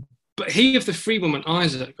 But he of the free woman,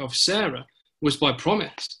 Isaac, of Sarah, was by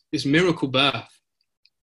promise, this miracle birth.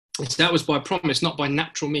 That was by promise, not by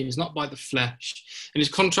natural means, not by the flesh. And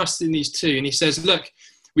he's contrasting these two. And he says, look,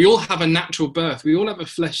 we all have a natural birth. We all have a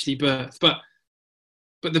fleshly birth. But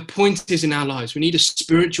the point is in our lives, we need a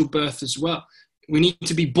spiritual birth as well. We need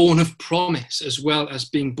to be born of promise as well as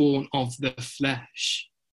being born of the flesh.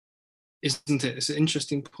 Isn't it? It's an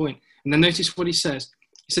interesting point. And then notice what he says.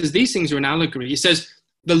 He says, these things are an allegory. He says,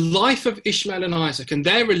 the life of Ishmael and Isaac and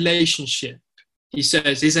their relationship, he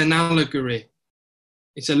says, is an allegory.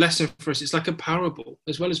 It's a lesson for us. It's like a parable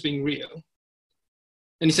as well as being real.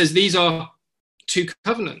 And he says these are two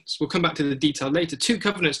covenants. We'll come back to the detail later. Two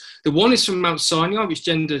covenants. The one is from Mount Sinai, which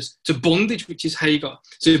genders to bondage, which is Hagar.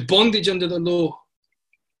 So bondage under the law,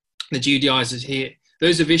 the Judaizers here.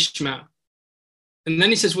 Those of Ishmael. And then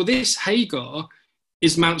he says, well, this Hagar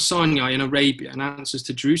is Mount Sinai in Arabia and answers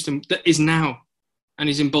to Jerusalem that is now and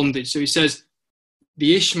is in bondage. So he says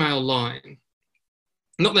the Ishmael line,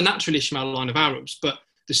 not the natural Ishmael line of Arabs, but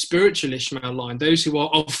the spiritual Ishmael line, those who are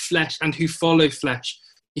of flesh and who follow flesh,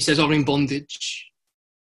 he says are in bondage.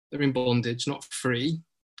 They're in bondage, not free,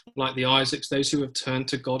 like the Isaacs, those who have turned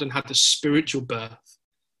to God and had the spiritual birth.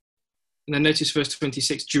 And then notice verse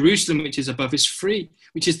 26, Jerusalem, which is above, is free,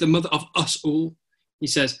 which is the mother of us all, he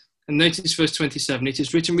says. And notice verse 27, it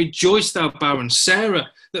is written, rejoice thou barren, Sarah,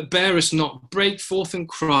 that bearest not, break forth and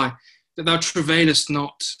cry, that thou travailest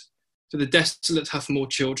not. For the desolate hath more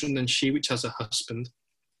children than she which has a husband.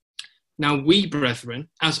 Now we, brethren,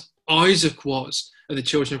 as Isaac was, are the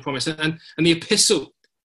children of promise. And the epistle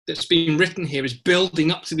that's being written here is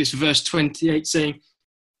building up to this verse 28, saying,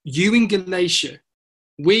 you in Galatia,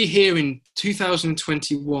 we here in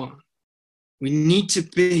 2021, we need to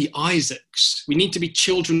be Isaacs. We need to be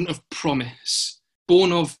children of promise,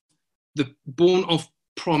 born of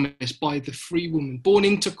promise by the free woman, born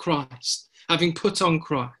into Christ, having put on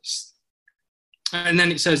Christ. And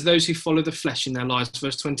then it says, those who follow the flesh in their lives,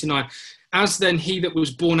 verse 29, as then he that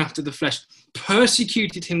was born after the flesh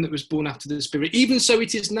persecuted him that was born after the spirit, even so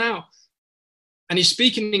it is now. And he's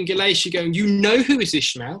speaking in Galatia going, you know who is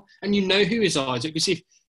Ishmael and you know who is Isaac. Because if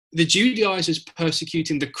the Judaizers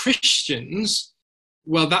persecuting the Christians,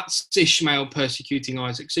 well, that's Ishmael persecuting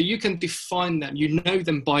Isaac. So you can define them. You know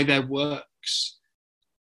them by their works,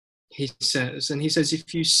 he says. And he says,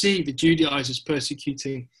 if you see the Judaizers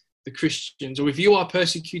persecuting the Christians, or if you are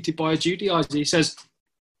persecuted by a Judaizer, he says,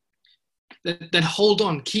 then hold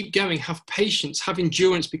on, keep going, have patience, have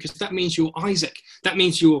endurance, because that means you're Isaac. That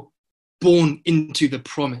means you're born into the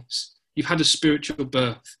promise. You've had a spiritual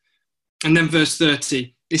birth. And then verse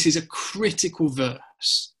 30, this is a critical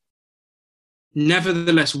verse.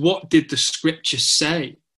 Nevertheless, what did the scripture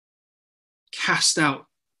say? Cast out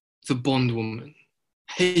the bondwoman,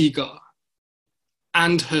 Hagar,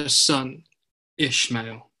 and her son,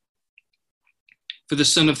 Ishmael. For the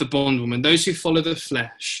son of the bondwoman, those who follow the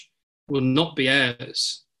flesh, will not be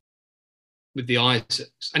heirs with the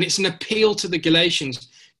Isaacs. And it's an appeal to the Galatians.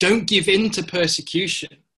 Don't give in to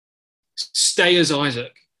persecution. Stay as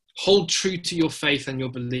Isaac. Hold true to your faith and your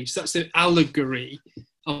beliefs. That's the allegory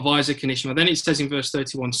of Isaac and Ishmael. Then it says in verse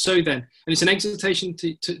 31, so then, and it's an exhortation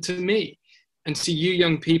to me and to you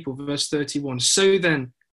young people, verse 31, so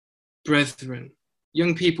then, brethren,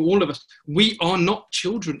 young people, all of us, we are not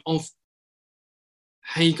children of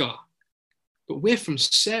Hagar, but we're from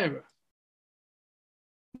Sarah.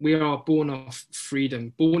 We are born of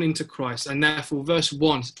freedom, born into Christ. And therefore, verse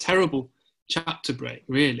 1, terrible chapter break,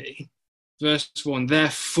 really. Verse 1,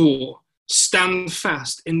 therefore, stand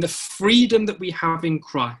fast in the freedom that we have in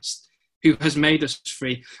Christ, who has made us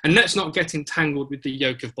free. And let's not get entangled with the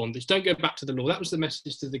yoke of bondage. Don't go back to the law. That was the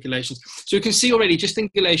message to the Galatians. So you can see already, just in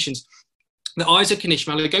Galatians, that Isaac and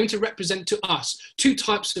Ishmael are going to represent to us two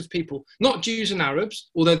types of people, not Jews and Arabs,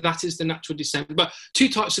 although that is the natural descent, but two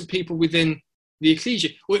types of people within the ecclesia.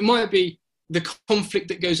 Or it might be the conflict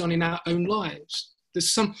that goes on in our own lives.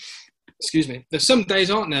 There's some days,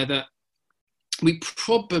 aren't there, that we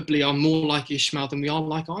probably are more like Ishmael than we are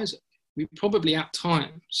like Isaac. We probably at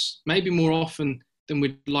times, maybe more often than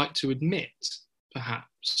we'd like to admit,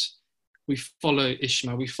 perhaps, we follow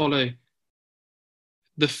Ishmael, we follow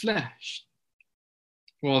the flesh,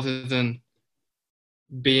 rather than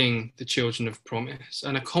being the children of promise.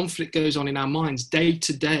 And a conflict goes on in our minds day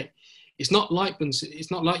to day. It's not like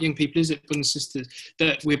young people, is it, brothers and sisters,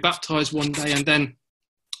 that we're baptized one day and then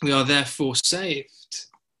we are therefore saved.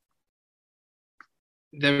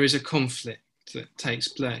 There is a conflict that takes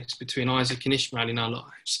place between Isaac and Ishmael in our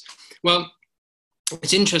lives. Well,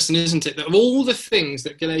 it's interesting, isn't it, that of all the things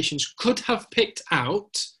that Galatians could have picked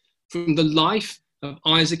out from the life of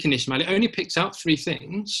Isaac and Ishmael, it only picks out three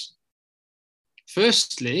things.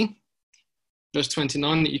 Firstly, verse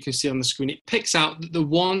 29 that you can see on the screen, it picks out that the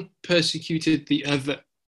one persecuted the other.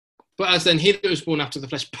 But as then he that was born after the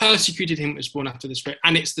flesh persecuted him that was born after the spirit,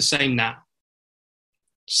 and it's the same now.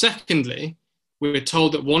 Secondly, we're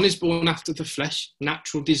told that one is born after the flesh,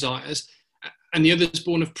 natural desires, and the other is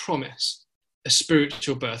born of promise, a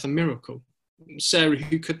spiritual birth, a miracle. Sarah,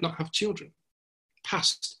 who could not have children,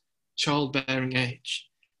 past childbearing age.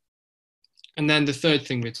 And then the third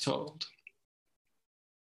thing we're told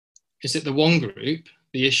is that the one group,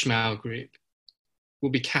 the Ishmael group, will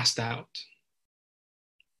be cast out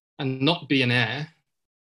and not be an heir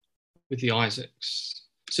with the Isaacs.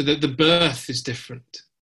 So that the birth is different.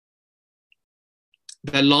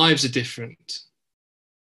 Their lives are different.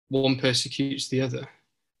 One persecutes the other.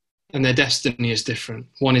 And their destiny is different.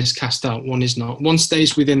 One is cast out, one is not. One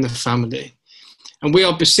stays within the family. And we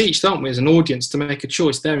are beseeched, aren't we, as an audience, to make a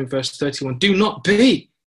choice there in verse 31. Do not be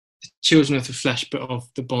the children of the flesh, but of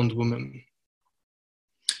the bondwoman.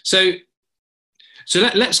 So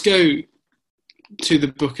let's go to the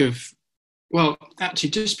book of, well, actually,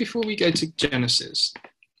 just before we go to Genesis,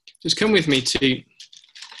 just come with me to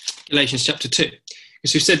Galatians chapter 2.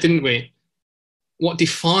 Because we said, didn't we, what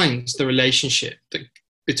defines the relationship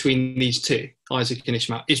between these two, Isaac and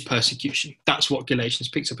Ishmael, is persecution. That's what Galatians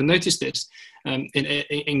picks up. And notice this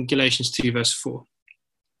in Galatians 2 verse 4.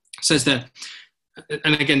 It says there,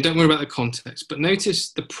 and again, don't worry about the context, but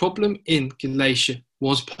notice the problem in Galatia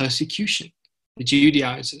was persecution, the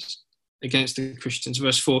Judaizers against the Christians.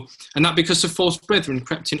 Verse 4, and that because of false brethren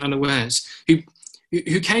crept in unawares,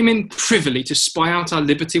 who came in privily to spy out our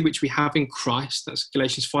liberty which we have in Christ. That's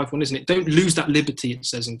Galatians 5:1, isn't it? Don't lose that liberty, it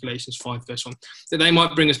says in Galatians 5 verse 1, that they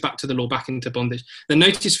might bring us back to the law, back into bondage. Then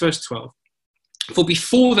notice verse 12. For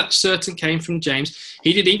before that certain came from James,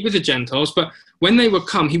 he did eat with the Gentiles, but when they were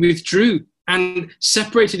come, he withdrew and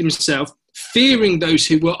separated himself, fearing those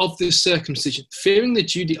who were of the circumcision, fearing the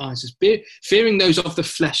Judaizers, fearing those of the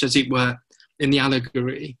flesh, as it were, in the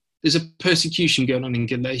allegory. There's a persecution going on in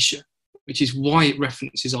Galatia, which is why it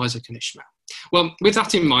references Isaac and Ishmael. Well, with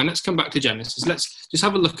that in mind, let's come back to Genesis. Let's just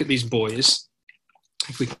have a look at these boys,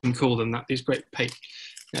 if we can call them that, these great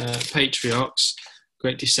patriarchs,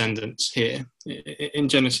 great descendants here in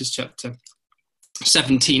Genesis chapter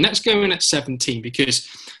 17. Let's go in at 17 because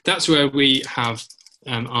that's where we have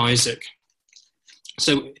Isaac.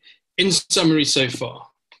 So in summary so far,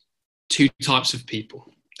 two types of people.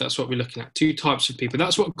 That's what we're looking at, two types of people.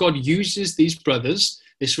 That's what God uses these brothers,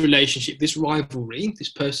 this relationship, this rivalry, this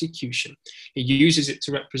persecution. He uses it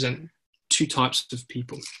to represent two types of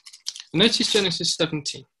people. Notice Genesis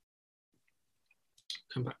 17.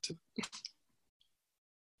 Come back to it.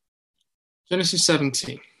 Genesis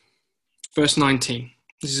 17, verse 19.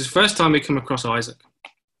 This is the first time we come across Isaac.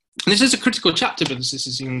 And this is a critical chapter, brothers and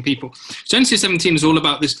sisters, young people. Genesis 17 is all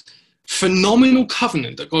about this phenomenal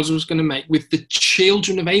covenant that God was going to make with the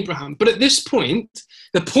children of Abraham. But at this point,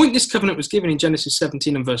 the point this covenant was given in Genesis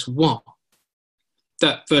 17 and verse 1,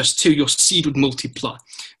 that verse 2, your seed would multiply.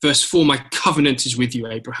 Verse 4, my covenant is with you,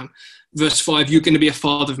 Abraham. Verse 5, you're going to be a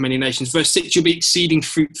father of many nations. Verse 6, you'll be exceeding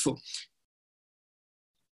fruitful.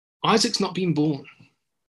 Isaac's not been born.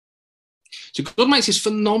 So God makes this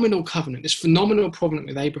phenomenal covenant, this phenomenal covenant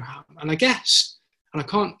with Abraham. And I guess, and I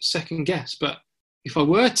can't second guess, but if I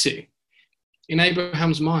were to, in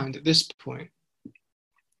Abraham's mind at this point,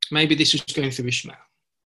 maybe this was going through Ishmael.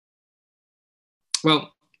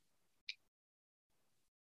 Well,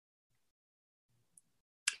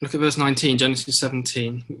 look at verse 19, Genesis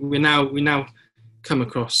 17. We now come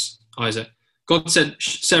across Isaac. God said,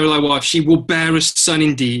 Sarah, thy wife, she will bear a son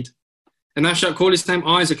indeed. And thou shalt call his name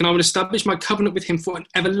Isaac, and I will establish my covenant with him for an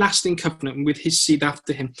everlasting covenant, and with his seed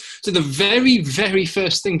after him. So the very, very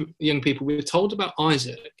first thing, young people, we're told about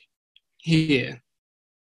Isaac here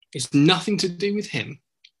is nothing to do with him.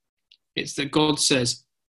 It's that God says,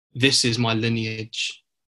 this is my lineage.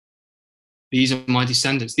 These are my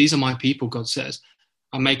descendants. These are my people, God says.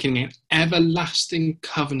 I'm making an everlasting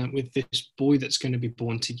covenant with this boy that's going to be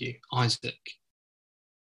born to you, Isaac,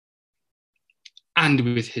 and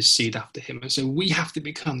with his seed after him. And so we have to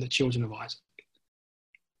become the children of Isaac.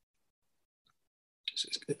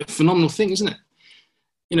 It's a phenomenal thing, isn't it?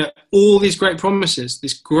 You know, all these great promises,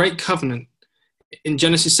 this great covenant in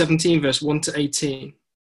Genesis 17, verse 1 to 18.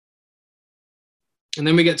 And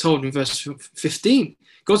then we get told in verse 15,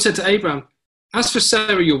 God said to Abraham, as for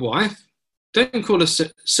Sarah, your wife, don't call her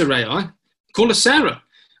Sarai, call her Sarah.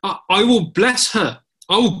 I will bless her.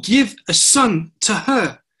 I will give a son to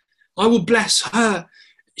her. I will bless her.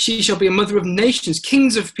 She shall be a mother of nations.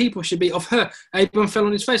 Kings of people shall be of her. Abraham fell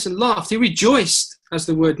on his face and laughed. He rejoiced, as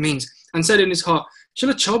the word means, and said in his heart, shall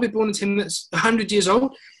a child be born unto him that's 100 years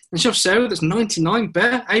old? And shall Sarah that's 99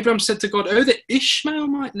 bear? Abraham said to God, oh, that Ishmael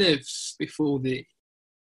might live before thee.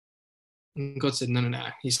 And God said, no.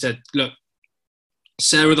 He said, look,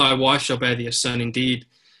 Sarah thy wife shall bear thee a son indeed,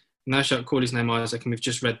 and thou shalt call his name Isaac. And we've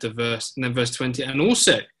just read the verse, and then verse 20. And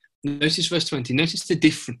also, notice verse 20. Notice the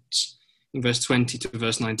difference in verse 20 to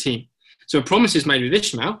verse 19. So a promise is made with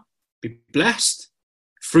Ishmael, be blessed,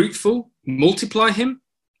 fruitful, multiply him.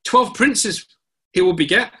 12 princes he will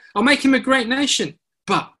beget. I'll make him a great nation.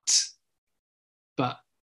 But,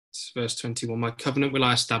 verse 21, my covenant will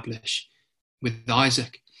I establish with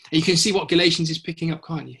Isaac. And you can see what Galatians is picking up,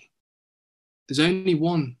 can't you? There's only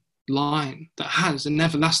one line that has an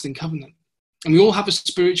everlasting covenant. And we all have a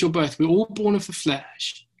spiritual birth. We're all born of the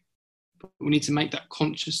flesh. But we need to make that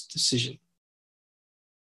conscious decision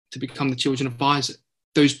to become the children of Isaac,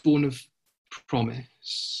 those born of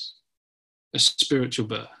promise, a spiritual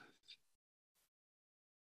birth.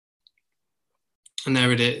 And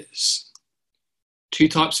there it is. Two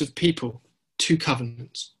types of people, two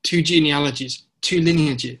covenants, two genealogies, two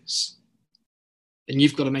lineages. And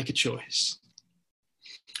you've got to make a choice.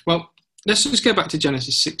 Well, let's just go back to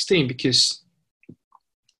Genesis 16 because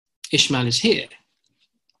Ishmael is here.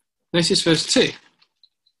 Notice verse 2.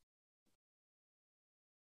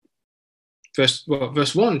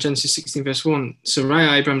 Verse 1, Genesis 16, verse 1.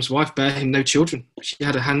 Sarai, Abraham's wife, bare him no children. She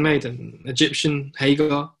had a handmaid, an Egyptian,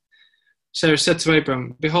 Hagar. Sarah said to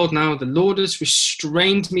Abraham, behold, now the Lord has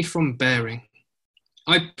restrained me from bearing.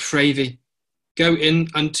 I pray thee, go in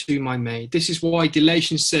unto my maid. This is why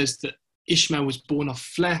Galatians says that Ishmael was born of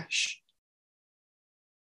flesh.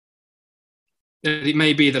 That it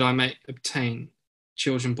may be that I may obtain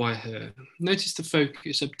children by her. Notice the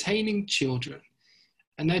focus, obtaining children.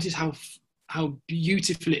 And notice how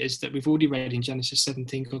beautiful it is that we've already read in Genesis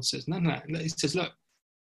 17, God says, no. He says, look,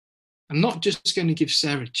 I'm not just going to give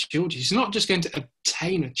Sarah children. She's not just going to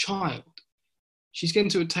obtain a child. She's going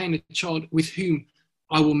to obtain a child with whom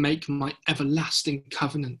I will make my everlasting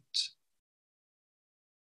covenant,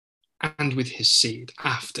 and with his seed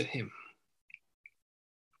after him.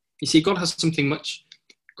 You see, God has something much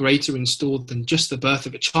greater in store than just the birth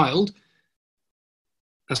of a child,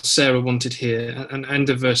 as Sarah wanted here. And end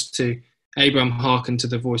of verse 2, Abraham hearkened to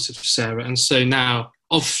the voice of Sarah, and so now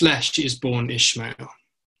of flesh is born Ishmael. And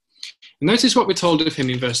notice what we're told of him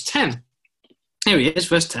in verse 10. Here he is,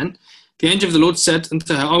 verse 10. The angel of the Lord said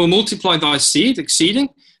unto her, I will multiply thy seed exceeding,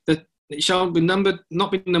 that it shall be numbered,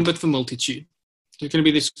 not be numbered for multitude. There's going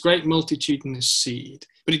to be this great multitudinous seed.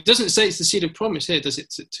 But it doesn't say it's the seed of promise here, does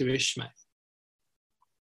it, to Ishmael?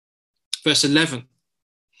 Verse 11.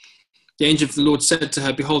 The angel of the Lord said to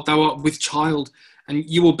her, behold, thou art with child, and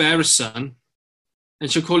you will bear a son,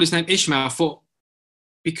 and shall call his name Ishmael,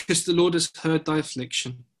 because the Lord has heard thy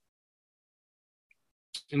affliction.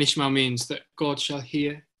 And Ishmael means that God shall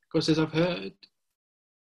hear. God says, I've heard.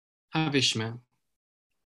 Have Ishmael.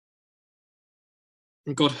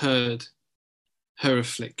 And God heard her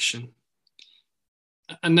affliction.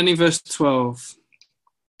 And then in verse 12,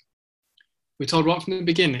 we're told right from the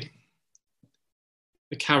beginning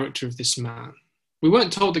the character of this man. We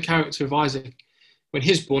weren't told the character of Isaac when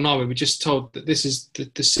he's born, are we? We're just told that this is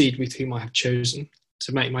the seed with whom I have chosen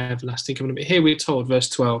to make my everlasting covenant. But here we're told, verse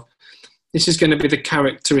 12, this is going to be the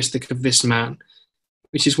characteristic of this man,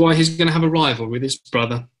 which is why he's going to have a rival with his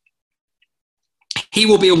brother. He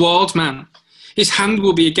will be a wild man. His hand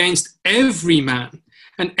will be against every man,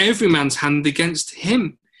 and every man's hand against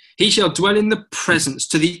him. He shall dwell in the presence,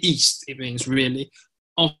 to the east, it means really,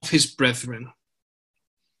 of his brethren.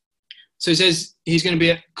 So he says he's going to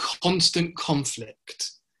be a constant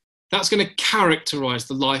conflict. That's going to characterize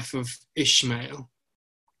the life of Ishmael.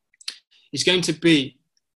 He's going to be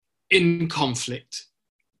in conflict,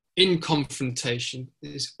 in confrontation.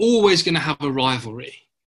 He's always going to have a rivalry.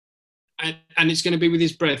 And it's going to be with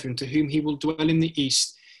his brethren, to whom he will dwell in the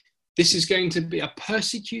east. This is going to be a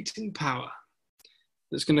persecuting power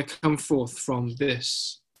that's going to come forth from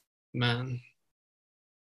this man.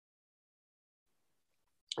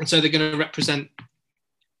 And so they're going to represent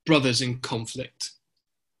brothers in conflict.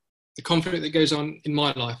 The conflict that goes on in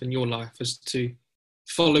my life and your life as to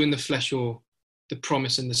follow in the flesh or the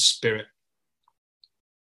promise in the spirit.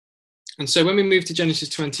 And so when we move to Genesis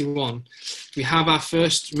 21, we have our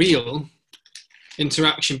first real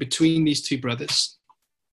interaction between these two brothers.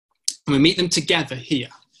 And we meet them together here.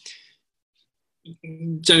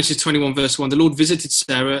 Genesis 21 verse 1, the Lord visited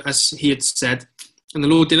Sarah as he had said, and the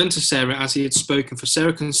Lord did unto Sarah as he had spoken. For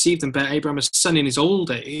Sarah conceived and bare Abraham a son in his old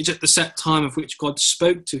age, at the set time of which God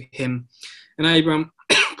spoke to him. And Abraham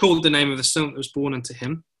called the name of the son that was born unto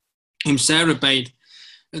him, whom Sarah bade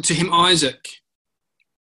to him Isaac.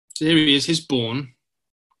 So here he is, he's born.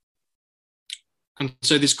 And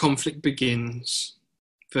so this conflict begins.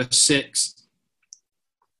 Verse 6.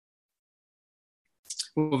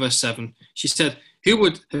 Or verse 7. She said, who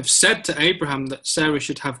would have said to Abraham that Sarah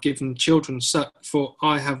should have given children such, for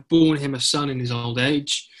I have borne him a son in his old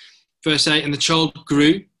age. Verse 8, and the child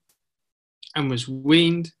grew and was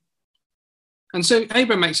weaned. And so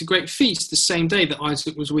Abraham makes a great feast the same day that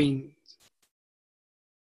Isaac was weaned.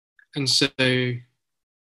 And so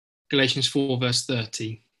Galatians 4 verse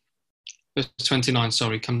 30, verse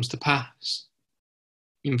 29, comes to pass.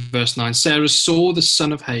 In verse 9, Sarah saw the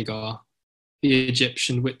son of Hagar, the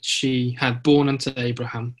Egyptian, which she had borne unto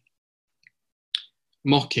Abraham,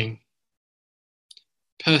 mocking,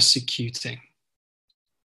 persecuting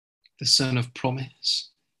the son of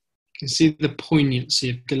promise. You can see the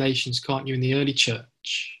poignancy of Galatians, can't you, in the early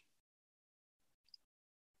church?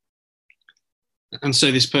 And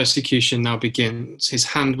so this persecution now begins. His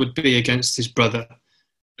hand would be against his brother,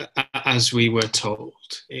 as we were told.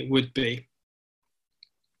 It would be.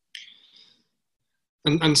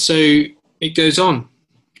 And so it goes on.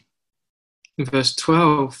 In verse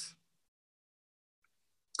 12,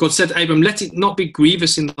 God said to Abram, let it not be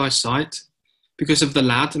grievous in thy sight because of the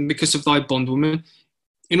lad and because of thy bondwoman.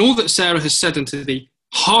 In all that Sarah has said unto thee,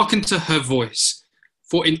 hearken to her voice,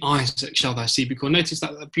 for in Isaac shall thy seed be called. Notice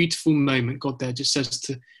that beautiful moment God there just says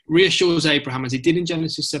to reassures Abraham, as he did in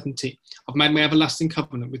Genesis 17, I've made my everlasting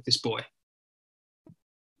covenant with this boy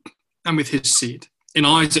and with his seed. In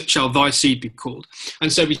Isaac shall thy seed be called.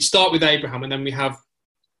 And so we start with Abraham, and then we have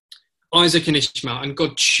Isaac and Ishmael, and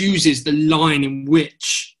God chooses the line in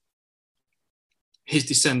which his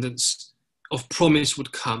descendants of promise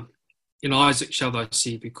would come. In Isaac shall thy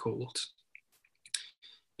seed be called.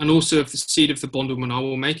 And also of the seed of the bondwoman I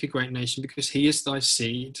will make a great nation, because he is thy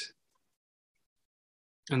seed.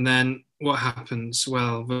 And then what happens?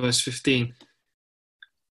 Well, verse 15.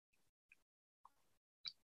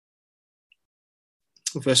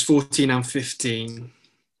 Verse 14 and 15.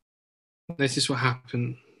 Notice what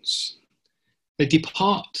happens. They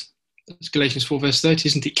depart That's Galatians 4 verse 30,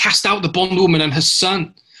 isn't it? Cast out the bondwoman and her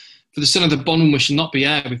son, for the son of the bondwoman should not be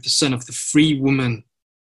heir with the son of the free woman.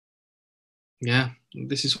 Yeah,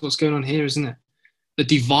 this is what's going on here, isn't it? The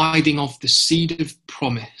dividing of the seed of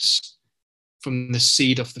promise from the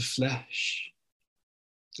seed of the flesh.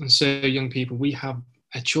 And so, young people, we have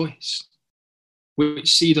a choice.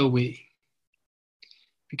 Which seed are we?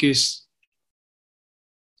 Because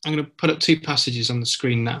I'm going to put up two passages on the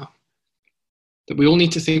screen now that we all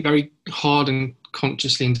need to think very hard and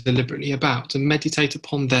consciously and deliberately about and meditate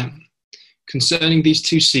upon them concerning these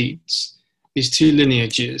two seeds, these two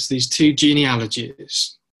lineages, these two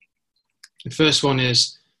genealogies. The first one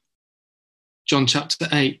is John chapter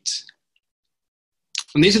 8.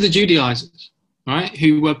 And these are the Judaizers, right,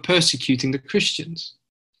 who were persecuting the Christians.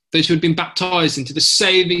 Those who had been baptized into the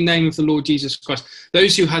saving name of the Lord Jesus Christ.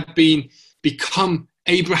 Those who had become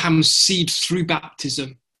Abraham's seed through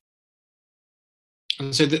baptism.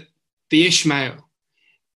 And so that the Ishmael,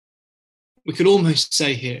 we could almost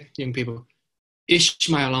say here, young people,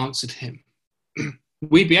 Ishmael answered him,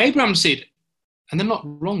 we be Abraham's seed. And they're not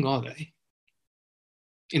wrong, are they?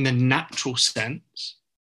 In the natural sense,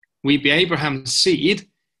 we be Abraham's seed.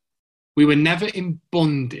 We were never in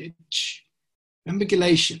bondage. Remember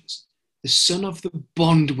Galatians, the son of the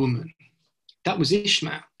bondwoman. That was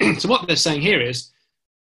Ishmael. So what they're saying here is,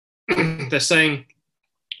 they're saying,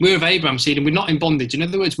 we're of Abraham's seed and we're not in bondage. In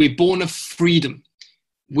other words, we're born of freedom.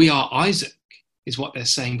 We are Isaac, is what they're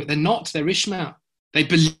saying, but they're not. They're Ishmael. They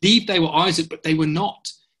believed they were Isaac, but they were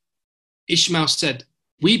not. Ishmael said,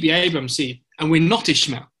 we be Abraham's seed, and we're not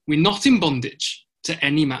Ishmael. We're not in bondage to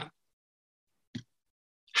any man.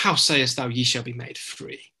 How sayest thou, ye shall be made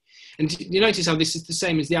free? And you notice how this is the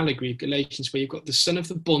same as the allegory of Galatians, where you've got the son of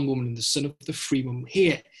the bondwoman and the son of the free woman.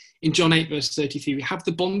 Here, in John 8, verse 33, we have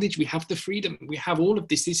the bondage, we have the freedom, we have all of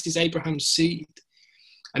this. This is Abraham's seed.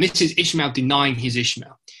 And this is Ishmael denying his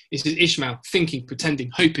Ishmael. This is Ishmael thinking,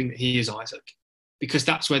 pretending, hoping that he is Isaac, because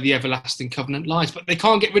that's where the everlasting covenant lies. But they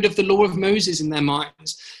can't get rid of the law of Moses in their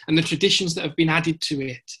minds and the traditions that have been added to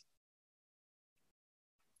it.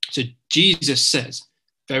 So Jesus says,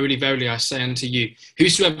 verily, verily, I say unto you,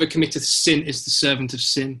 whosoever committeth sin is the servant of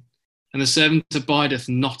sin, and the servant abideth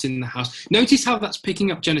not in the house. Notice how that's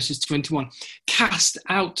picking up Genesis 21. Cast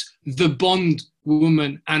out the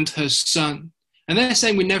bondwoman and her son. And they're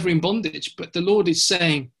saying we're never in bondage, but the Lord is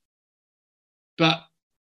saying, but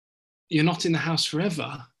you're not in the house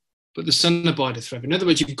forever, but the son abideth forever. In other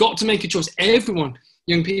words, you've got to make a choice. Everyone,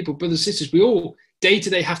 young people, brothers and sisters, we all day to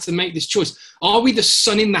day have to make this choice. Are we the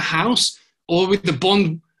son in the house, or are we the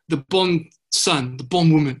bond son, the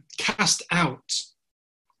bondwoman, cast out?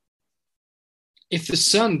 If the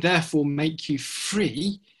son therefore make you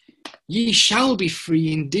free, ye shall be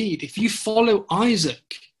free indeed. If you follow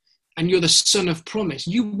Isaac and you're the son of promise,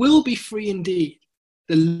 you will be free indeed.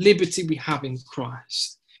 The liberty we have in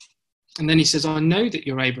Christ. And then he says, I know that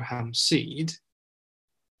you're Abraham's seed,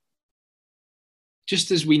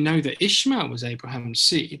 just as we know that Ishmael was Abraham's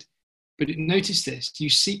seed. But notice this, you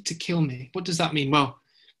seek to kill me. What does that mean? Well,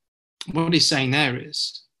 what he's saying there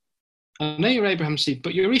is, I know you're Abraham's seed,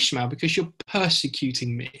 but you're Ishmael because you're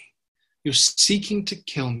persecuting me. You're seeking to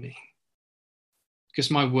kill me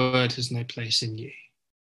because my word has no place in you.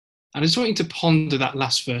 And I just want you to ponder that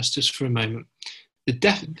last verse just for a moment.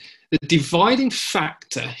 The dividing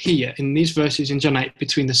factor here in these verses in John 8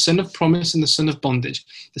 between the son of promise and the son of bondage,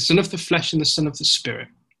 the son of the flesh and the son of the spirit,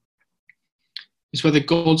 is whether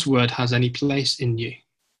God's word has any place in you. It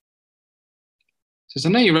says, I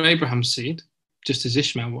know you're Abraham's seed, just as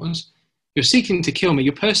Ishmael was. You're seeking to kill me.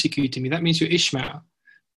 You're persecuting me. That means you're Ishmael.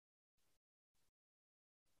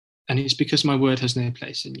 And it's because my word has no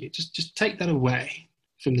place in you. Just take that away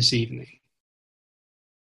from this evening.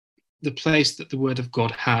 The place that the word of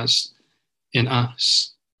God has in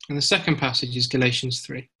us. And the second passage is Galatians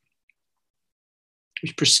 3,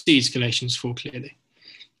 which precedes Galatians 4 clearly.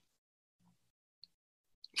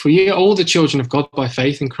 For ye are all the children of God by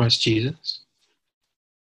faith in Christ Jesus.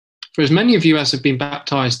 For as many of you as have been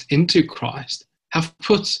baptized into Christ have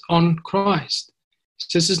put on Christ.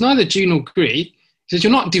 It says there's neither Jew nor Greek. It says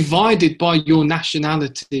you're not divided by your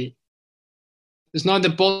nationality. There's neither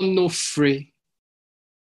bond nor free.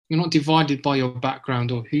 You're not divided by your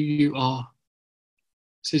background or who you are.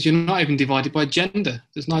 It says you're not even divided by gender.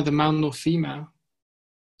 There's neither male nor female.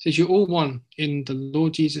 It says you're all one in the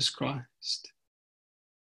Lord Jesus Christ.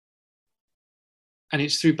 And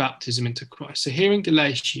it's through baptism into Christ. So here in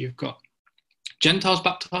Galatia, you've got Gentiles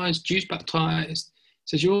baptized, Jews baptized. It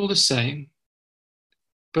says you're all the same.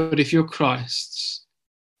 But if you're Christ's,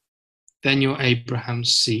 then you're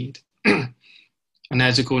Abraham's seed. And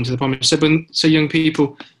there's according to the promise. So young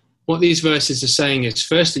people, what these verses are saying is,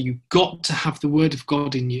 firstly, you've got to have the word of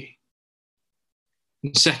God in you.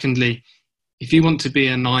 And secondly, if you want to be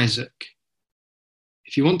an Isaac,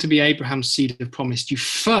 if you want to be Abraham's seed of promise, you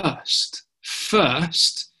first,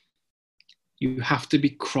 you have to be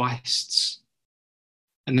Christ's.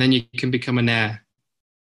 And then you can become an heir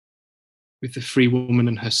with the free woman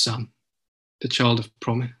and her son, the child of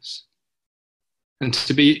promise. And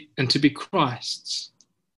to be Christ's,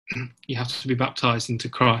 you have to be baptized into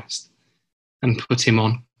Christ and put him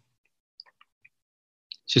on.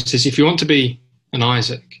 So it says, if you want to be an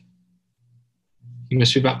Isaac, you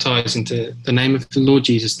must be baptized into the name of the Lord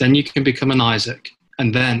Jesus. Then you can become an Isaac.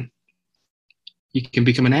 And then you can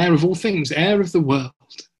become an heir of all things, heir of the world,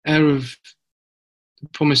 heir of the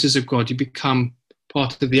promises of God. You become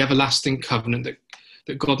part of the everlasting covenant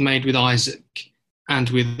that God made with Isaac and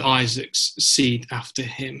with Isaac's seed after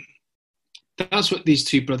him. That's what these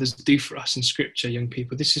two brothers do for us in Scripture, young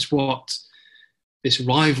people. This is what this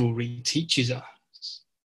rivalry teaches us,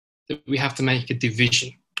 that we have to make a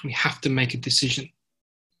division. We have to make a decision.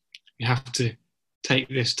 We have to take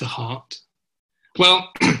this to heart.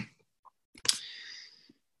 Well,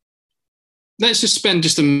 let's just spend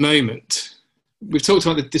just a moment. We've talked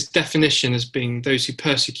about this definition as being those who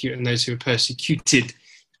persecute and those who are persecuted.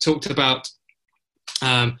 We've talked about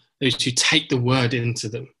those who take the word into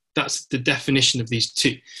them. That's the definition of these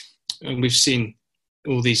two. And we've seen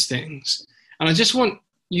all these things. And I just want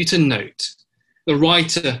you to note the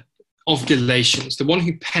writer of Galatians, the one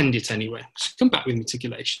who penned it anyway. So come back with me to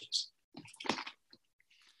Galatians.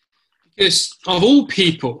 Because of all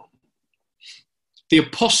people, the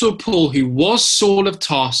Apostle Paul, who was Saul of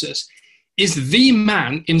Tarsus, is the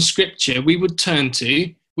man in Scripture we would turn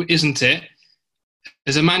to, isn't it?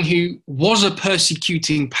 As a man who was a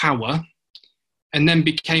persecuting power and then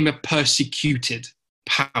became a persecuted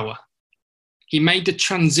power. He made the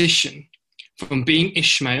transition from being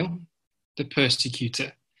Ishmael, the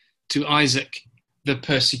persecutor, to Isaac, the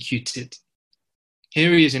persecuted.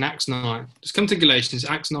 Here he is in Acts 9. Just come to Galatians.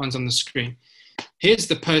 Acts 9's on the screen. Here's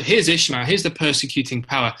Ishmael. Here's the persecuting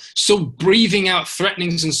power, still breathing out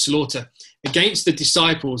threatenings and slaughter against the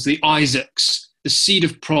disciples, the Isaacs, the seed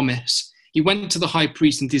of promise. He went to the high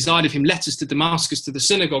priest and desired of him letters to Damascus, to the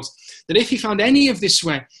synagogues, that if he found any of this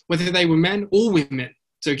way, whether they were men or women.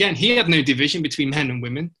 So again, he had no division between men and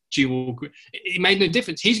women, Jew or Greek. It made no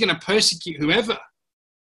difference. He's going to persecute whoever,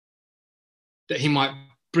 that he might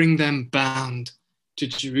bring them bound to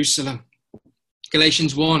Jerusalem.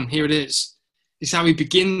 Galatians 1, here it is. This is how he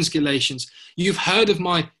begins Galatians. You've heard of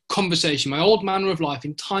my conversation, my old manner of life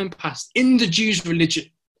in time past, in the Jews' religion.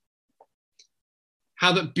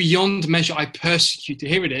 How that beyond measure I persecuted.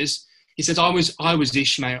 Here it is. He says, I was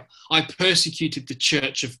Ishmael. I persecuted the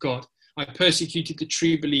church of God. I persecuted the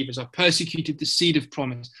true believers. I persecuted the seed of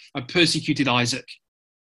promise. I persecuted Isaac.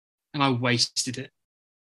 And I wasted it.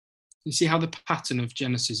 You see how the pattern of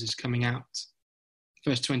Genesis is coming out.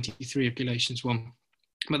 Verse 23 of Galatians 1.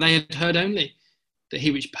 But they had heard only that he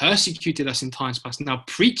which persecuted us in times past now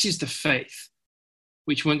preaches the faith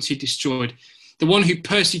which once he destroyed. The one who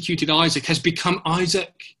persecuted Isaac has become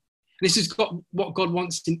Isaac. And this is what God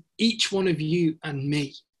wants in each one of you and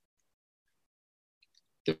me.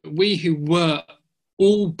 That we who were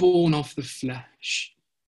all born of the flesh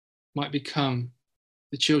might become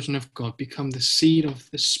the children of God, become the seed of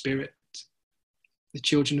the Spirit, the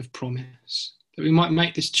children of promise. That we might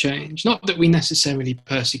make this change. Not that we necessarily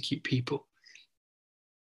persecute people,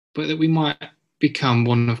 but that we might become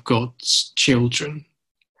one of God's children.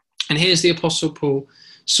 And here's the Apostle Paul,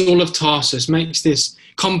 Saul of Tarsus, makes this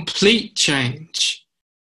complete change.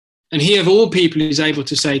 And he of all people is able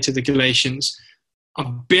to say to the Galatians,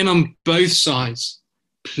 I've been on both sides.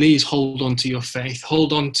 Please hold on to your faith.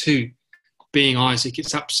 Hold on to being Isaac.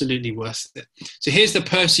 It's absolutely worth it. So here's the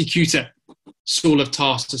persecutor, Saul of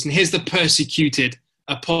Tarsus. And here's the persecuted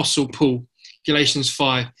Apostle Paul, Galatians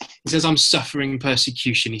 5. He says, I'm suffering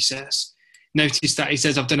persecution, he says. Notice that he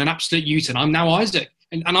says, I've done an absolute U-turn. I'm now Isaac.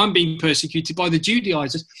 And I'm being persecuted by the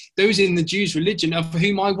Judaizers, those in the Jews' religion of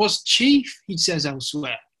whom I was chief, he says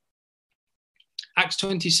elsewhere. Acts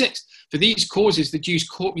 26, for these causes the Jews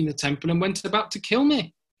caught me in the temple and went about to kill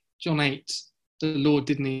me. John 8, the Lord,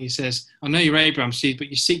 didn't he? He says, I know you're Abraham's seed, but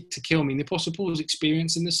you seek to kill me. And the Apostle Paul is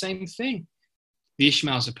experiencing the same thing. The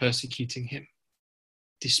Ishmaels are persecuting him,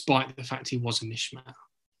 despite the fact he was an Ishmael.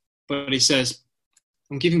 But he says,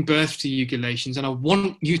 I'm giving birth to you, Galatians, and I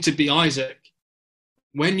want you to be Isaac.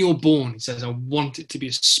 When you're born, he says, I want it to be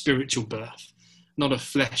a spiritual birth, not a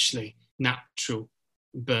fleshly, natural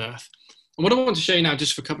birth. And what I want to show you now,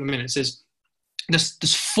 just for a couple of minutes, is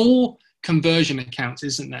there's 4 conversion accounts,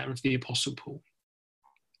 isn't there, of the Apostle Paul.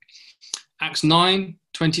 Acts 9,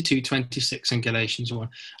 22, 26, and Galatians 1.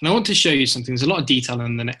 And I want to show you something. There's a lot of detail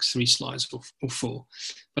in the next 3 slides, or 4,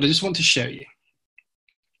 but I just want to show you.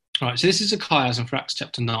 All right, so this is a chiasm for Acts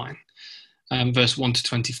chapter 9, verse 1 to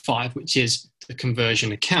 25, which is the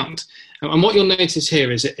conversion account. And what you'll notice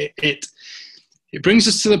here is it brings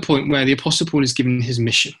us to the point where the Apostle Paul is given his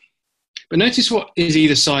mission. But notice what is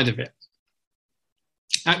either side of it.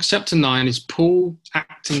 Acts chapter 9 is Paul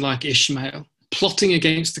acting like Ishmael, plotting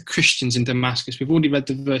against the Christians in Damascus. We've already read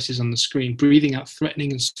the verses on the screen, breathing out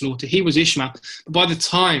threatening and slaughter. He was Ishmael. But by the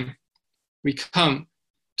time we come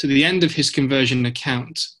to the end of his conversion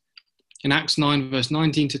account, in Acts 9, verse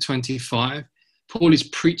 19 to 25, Paul is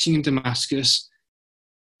preaching in Damascus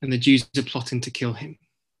and the Jews are plotting to kill him.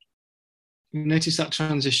 You notice that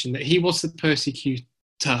transition, that he was the persecutor,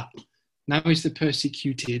 now he's the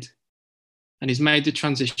persecuted. And he's made the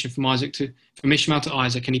transition from Ishmael to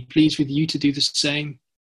Isaac, and he pleads with you to do the same.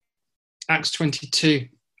 Acts 22.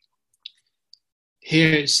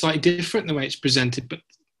 Here it's slightly different the way it's presented, but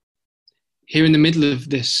here in the middle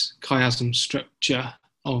of this chiasm structure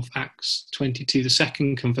of Acts 22, the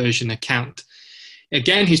second conversion account,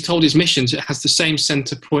 again he's told his missions. It has the same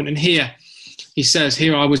center point, and here he says,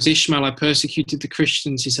 here I was Ishmael, I persecuted the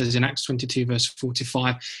Christians, he says in Acts 22, verse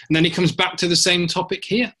 45. And then he comes back to the same topic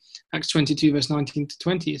here. Acts 22, verse 19 to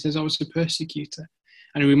 20, it says, I was a persecutor.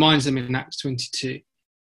 And he reminds them in Acts 22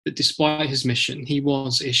 that despite his mission, he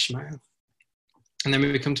was Ishmael. And then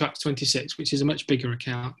we come to Acts 26, which is a much bigger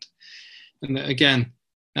account. And that, again,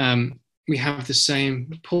 we have the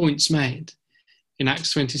same points made in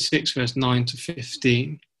Acts 26, verse 9 to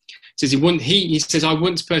 15. It says, he says, I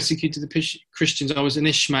once persecuted the Christians. I was an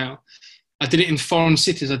Ishmael. I did it in foreign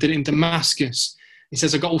cities. I did it in Damascus. He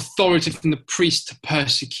says, I got authority from the priest to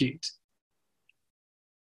persecute.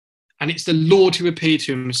 And it's the Lord who appeared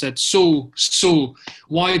to him and said, Saul, Saul,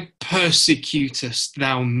 why persecutest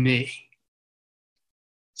thou me?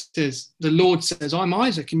 It says, the Lord says, I'm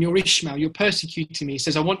Isaac and you're Ishmael. You're persecuting me. He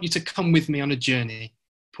says, I want you to come with me on a journey.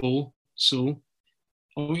 Paul, Saul,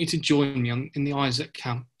 I want you to join me in the Isaac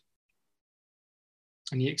camp.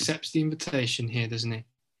 And he accepts the invitation here, doesn't he? And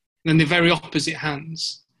then the very opposite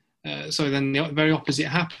the very opposite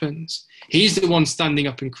happens. He's the one standing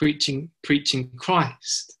up and preaching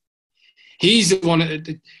Christ. He's the one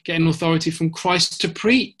getting authority from Christ to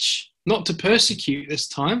preach, not to persecute this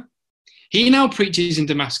time. He now preaches in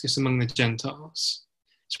Damascus among the Gentiles.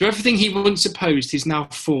 So everything he once opposed, he's now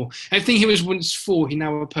for. Everything he was once for, he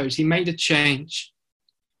now opposed. He made a change.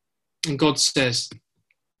 And God says,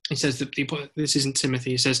 he says that this isn't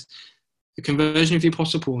Timothy, he says, the conversion of the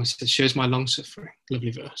Apostle Paul, he says, shows my long-suffering.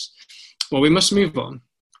 Lovely verse. Well, we must move on.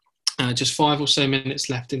 Just 5 or so minutes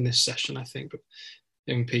left in this session, I think, but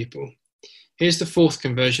young people. Here's the 4th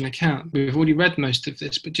conversion account. We've already read most of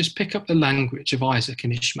this, but just pick up the language of Isaac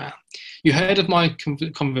and Ishmael. You heard of my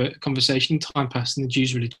conversation in time past in the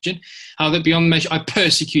Jews' religion, how that beyond measure I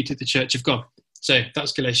persecuted the church of God. So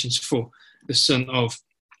that's Galatians 4. The son of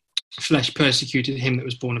flesh persecuted him that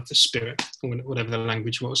was born of the Spirit, or whatever the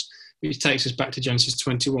language was. Which takes us back to Genesis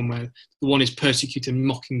 21, where the one is persecuted and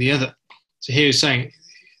mocking the other. So here he's saying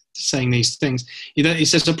these things. He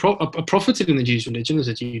says, a prophet in the Jews' religion as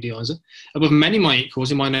a Judaizer, above many my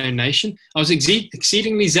equals in mine own nation. I was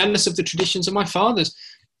exceedingly zealous of the traditions of my fathers.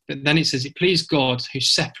 But then it says, it pleased God who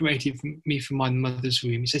separated me from my mother's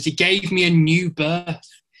womb. He says, he gave me a new birth.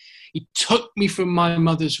 He took me from my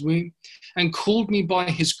mother's womb and called me by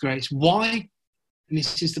his grace. Why? And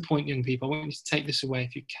this is the point, young people. I want you to take this away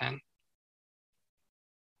if you can.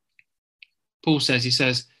 Paul says, he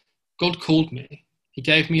says, God called me. He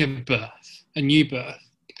gave me a birth, a new birth,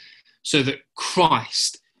 so that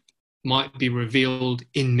Christ might be revealed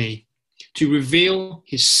in me, to reveal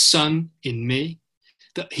his Son in me,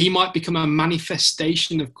 that he might become a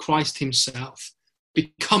manifestation of Christ himself,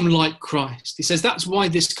 become like Christ. He says that's why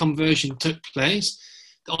this conversion took place,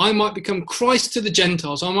 that I might become Christ to the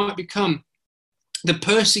Gentiles. I might become the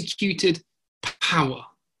persecuted power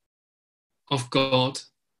of God,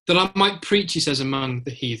 that I might preach, he says, among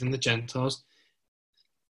the heathen, the Gentiles.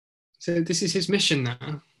 So this is his mission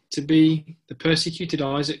now, to be the persecuted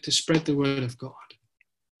Isaac, to spread the word of God.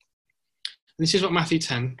 And this is what Matthew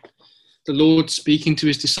 10, the Lord speaking to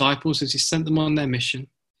his disciples as he sent them on their mission,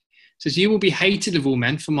 says, you will be hated of all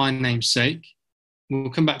men for my name's sake. We'll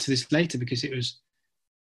come back to this later because it was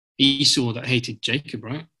Esau that hated Jacob,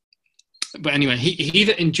 right? But anyway, he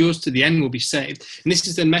that endures to the end will be saved. And this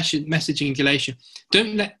is the message in Galatia.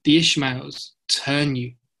 Don't let the Ishmaels turn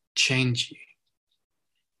you, change you.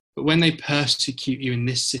 But when they persecute you in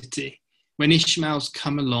this city, when Ishmaels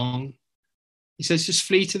come along, he says, just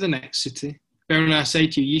flee to the next city. Verily I say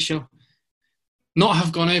to you, ye shall not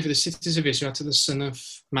have gone over the cities of Israel till the Son of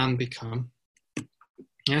Man become.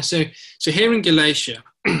 Yeah, so here in Galatia,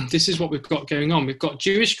 this is what we've got going on. We've got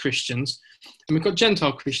Jewish Christians and we've got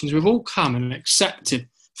Gentile Christians. We've all come and accepted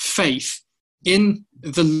faith in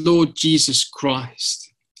the Lord Jesus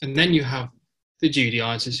Christ. And then you have the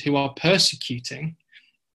Judaizers who are persecuting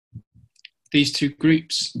these two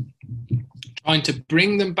groups, trying to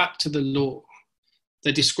bring them back to the law.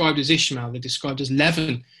 They're described as Ishmael, they're described as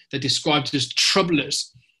leaven, they're described as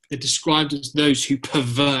troublers, they're described as those who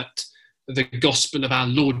pervert the gospel of our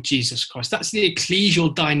Lord Jesus Christ. That's the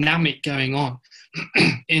ecclesial dynamic going on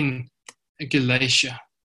in Galatia.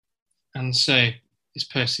 And so this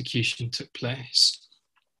persecution took place.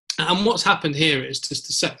 And what's happened here is, just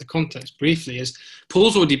to set the context briefly, is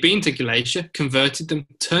Paul's already been to Galatia, converted them,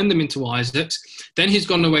 turned them into Isaacs. Then he's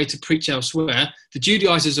gone away to preach elsewhere. The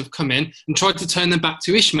Judaizers have come in and tried to turn them back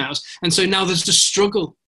to Ishmael's. And so now there's a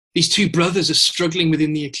struggle. These two brothers are struggling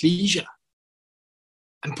within the ecclesia.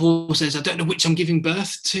 And Paul says, I don't know which I'm giving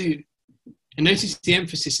birth to. And notice the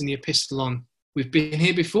emphasis in the epistle on, we've been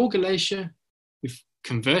here before Galatia, we've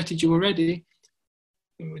converted you already.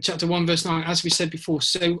 Chapter 1, verse 9, as we said before,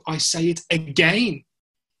 so I say it again.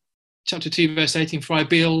 Chapter 2, verse 18, if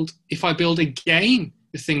I build again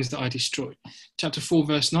the things that I destroyed. Chapter 4,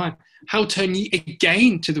 verse 9, how turn ye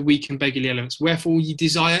again to the weak and beggarly elements? Wherefore ye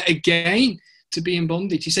desire again to be in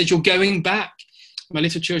bondage. He says, you're going back. My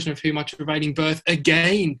little children, of whom I travailing birth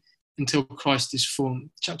again until Christ is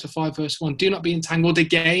formed. Chapter 5, verse 1, do not be entangled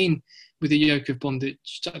again with the yoke of bondage.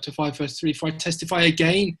 Chapter 5, verse 3, for I testify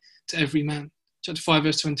again to every man. Chapter 5,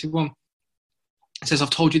 verse 21, it says, I've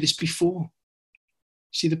told you this before.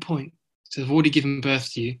 See the point? It says, I've already given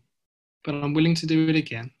birth to you, but I'm willing to do it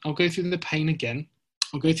again. I'll go through the pain again.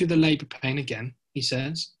 I'll go through the labour pain again, he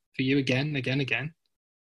says, for you again,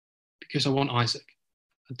 because I want Isaac.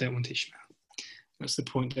 I don't want Ishmael. That's the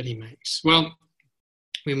point that he makes. Well,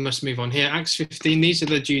 we must move on here. Acts 15, these are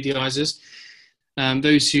the Judaizers,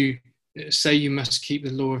 those who say you must keep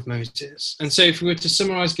the law of Moses. And so if we were to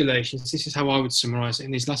summarise Galatians, this is how I would summarise it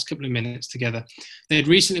in these last couple of minutes together. They had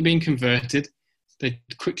recently been converted. They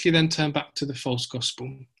quickly then turned back to the false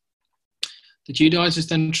gospel. The Judaizers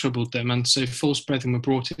then troubled them, and so false brethren were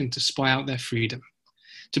brought in to spy out their freedom,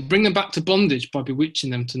 to bring them back to bondage by bewitching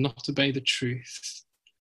them to not obey the truth.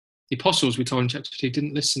 The apostles, we told in chapter 2,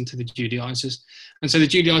 didn't listen to the Judaizers. And so the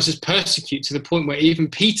Judaizers persecute to the point where even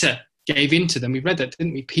Peter gave in to them. We read that,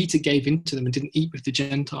 didn't we? Peter gave in to them and didn't eat with the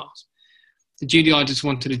Gentiles. The Judaizers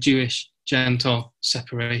wanted a Jewish-Gentile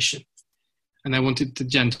separation. And they wanted the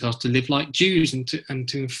Gentiles to live like Jews and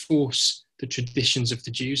to enforce the traditions of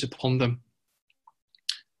the Jews upon them.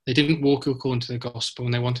 They didn't walk according to the gospel,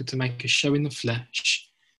 and they wanted to make a show in the flesh.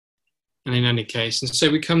 And in any case, and so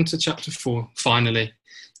we come to chapter 4, finally,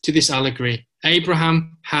 to this allegory.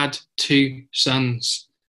 Abraham had two sons.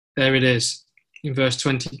 There it is. In verse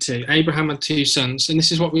 22, Abraham had two sons, and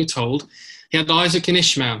this is what we're told. He had Isaac and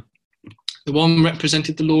Ishmael. The one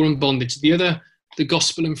represented the law and bondage, the other the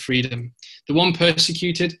gospel and freedom. The one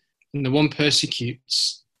persecuted, and the one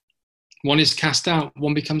persecutes. One is cast out,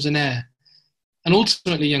 one becomes an heir. And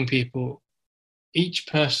ultimately, young people, each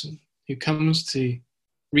person who comes to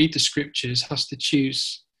read the scriptures has to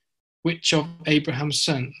choose which of Abraham's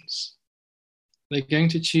sons they're going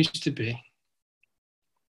to choose to be.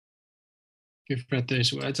 We've read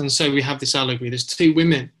those words. And so we have this allegory. There's two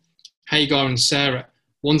women, Hagar and Sarah.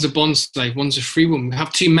 One's a bondslave, one's a free woman. We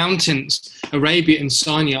have two mountains, Arabia and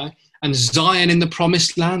Sinai, and Zion in the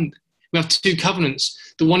promised land. We have two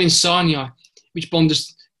covenants, the one in Sinai,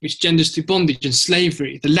 which genders through bondage and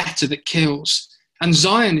slavery, the letter that kills. And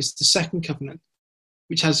Zion is the second covenant,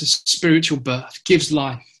 which has a spiritual birth, gives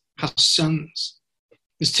life, has sons.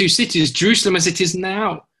 There's two cities, Jerusalem as it is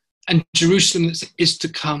now, and Jerusalem that is to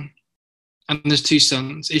come. And there's two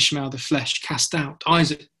sons, Ishmael, the flesh, cast out,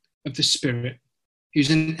 Isaac of the spirit,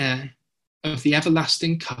 who's an heir of the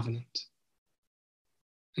everlasting covenant.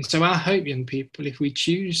 And so our hope, young people, if we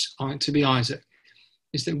choose to be Isaac,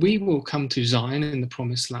 is that we will come to Zion in the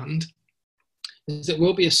promised land, is that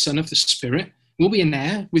we'll be a son of the spirit, we'll be an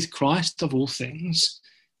heir with Christ of all things,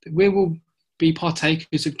 that we will be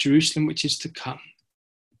partakers of Jerusalem which is to come.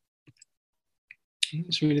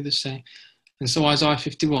 It's really the same. And so Isaiah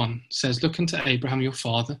 51 says, look unto Abraham your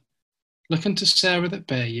father, look unto Sarah that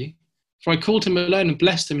bare you, for I called him alone and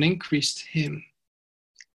blessed him and increased him.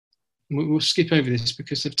 And we'll skip over this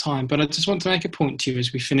because of time, but I just want to make a point to you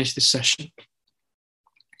as we finish this session.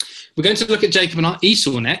 We're going to look at Jacob and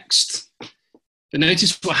Esau next, but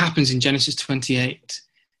notice what happens in Genesis 28.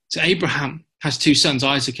 So Abraham has two sons,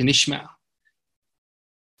 Isaac and Ishmael.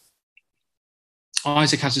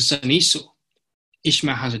 Isaac has a son, Esau.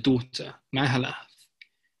 Ishmael has a daughter, Mahalath,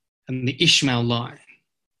 and the Ishmael line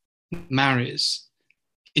marries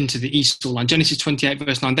into the Esau line. Genesis 28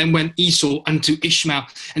 verse 9, then went Esau unto Ishmael.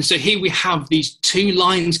 And so here we have these two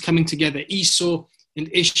lines coming together, Esau and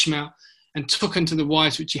Ishmael, and took unto the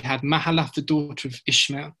wives which he had, Mahalath, the daughter of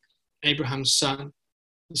Ishmael, Abraham's son,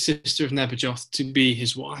 the sister of Nebajoth, to be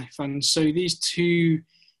his wife. And so these two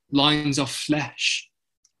lines of flesh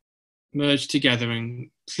merge together and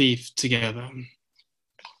cleave together.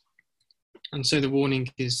 And so the warning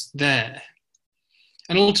is there.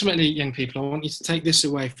 And ultimately, young people, I want you to take this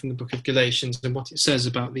away from the book of Galatians and what it says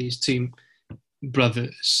about these two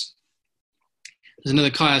brothers. There's another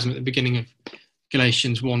chiasm at the beginning of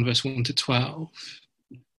Galatians 1, verse 1 to 12.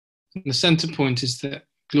 And the center point is that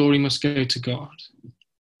glory must go to God.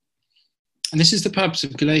 And this is the purpose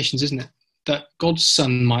of Galatians, isn't it? That God's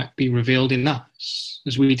Son might be revealed in us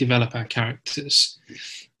as we develop our characters.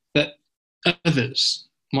 That others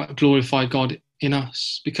might glorify God in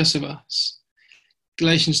us because of us.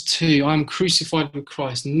 Galatians 2, I am crucified with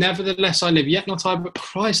Christ. Nevertheless I live, yet not I, but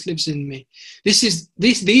Christ lives in me. These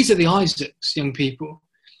are the Isaacs, young people.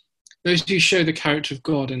 Those who show the character of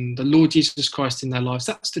God and the Lord Jesus Christ in their lives.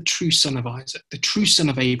 That's the true son of Isaac, the true son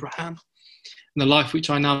of Abraham. And the life which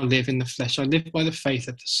I now live in the flesh, I live by the faith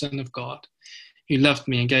of the Son of God, who loved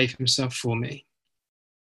me and gave himself for me.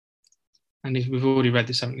 And we've already read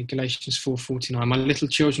this, haven't we? Galatians 4:49, my little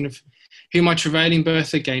children, of whom I travail in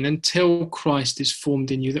birth again, until Christ is formed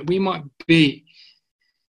in you, that we might be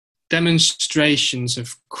demonstrations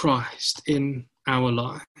of Christ in our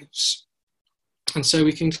lives. And so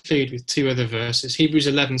we conclude with two other verses. Hebrews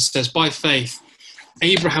 11 says, by faith,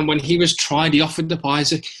 Abraham, when he was tried, he offered up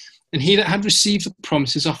Isaac, and he that had received the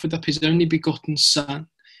promises offered up his only begotten son.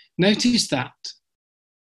 Notice that.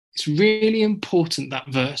 It's really important, that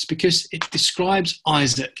verse, because it describes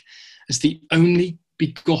Isaac as the only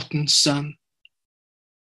begotten son.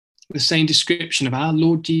 The same description of our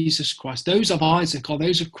Lord Jesus Christ. Those of Isaac are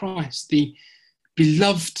those of Christ, the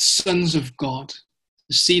beloved sons of God,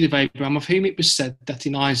 the seed of Abraham, of whom it was said that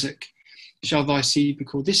in Isaac shall thy seed be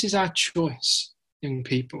called. This is our choice, young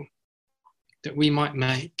people, that we might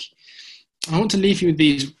make. I want to leave you with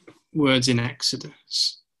these words in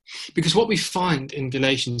Exodus, because what we find in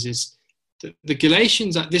Galatians is that the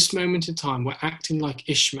Galatians at this moment in time were acting like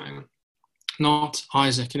Ishmael, not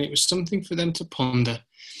Isaac, and it was something for them to ponder.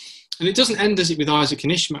 And it doesn't end, does it, with Isaac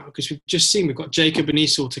and Ishmael, because we've just seen we've got Jacob and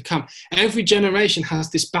Esau to come. Every generation has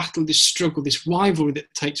this battle, this struggle, this rivalry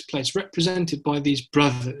that takes place, represented by these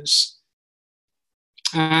brothers.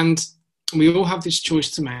 And we all have this choice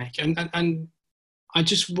to make. And I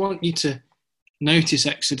just want you to notice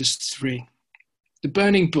Exodus 3. The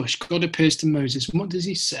burning bush, God appears to Moses. And what does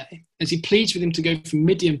he say? As he pleads with him to go from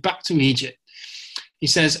Midian back to Egypt, he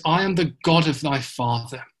says, I am the God of thy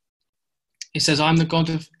father. He says, I am the God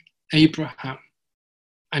of Abraham.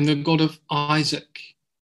 I'm the God of Isaac.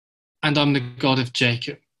 And I'm the God of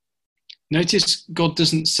Jacob. Notice God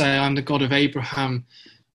doesn't say, I'm the God of Abraham,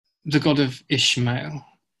 the God of Ishmael,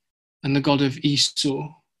 and the God of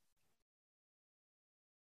Esau.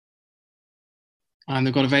 I'm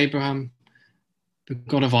the God of Abraham, the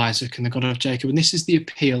God of Isaac, and the God of Jacob. And this is the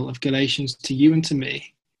appeal of Galatians to you and to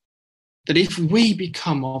me, that if we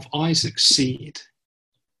become of Isaac's seed,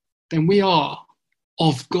 then we are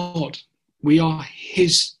of God. We are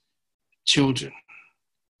his children.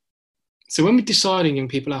 So when we're deciding, young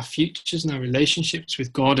people, our futures and our relationships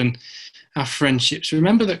with God and our friendships,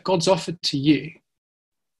 remember that God's offered to you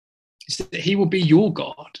is that he will be your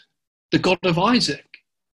God, the God of Isaac,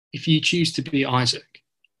 if you choose to be Isaac.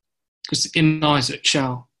 Because in Isaac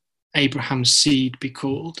shall Abraham's seed be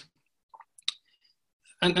called.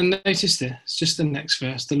 And notice this, just the next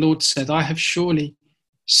verse. The Lord said, I have surely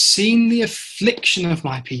seen the affliction of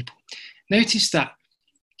my people. Notice that.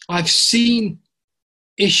 I've seen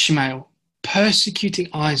Ishmael persecuting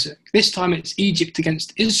Isaac. This time it's Egypt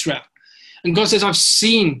against Israel. And God says, I've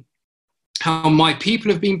seen how my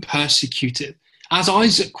people have been persecuted, as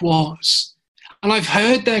Isaac was. And I've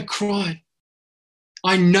heard their cry.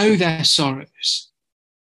 I know their sorrows.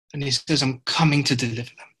 And he says, I'm coming to deliver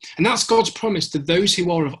them. And that's God's promise to those who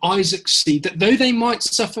are of Isaac's seed, that though they might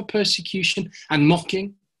suffer persecution and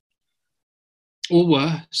mocking, or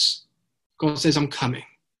worse, God says, I'm coming.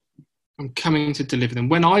 I'm coming to deliver them.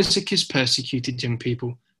 When Isaac is persecuted, young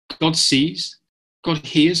people, God sees, God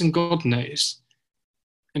hears, and God knows.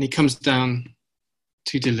 And he comes down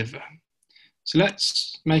to deliver. So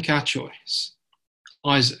let's make our choice,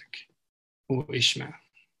 Isaac or Ishmael.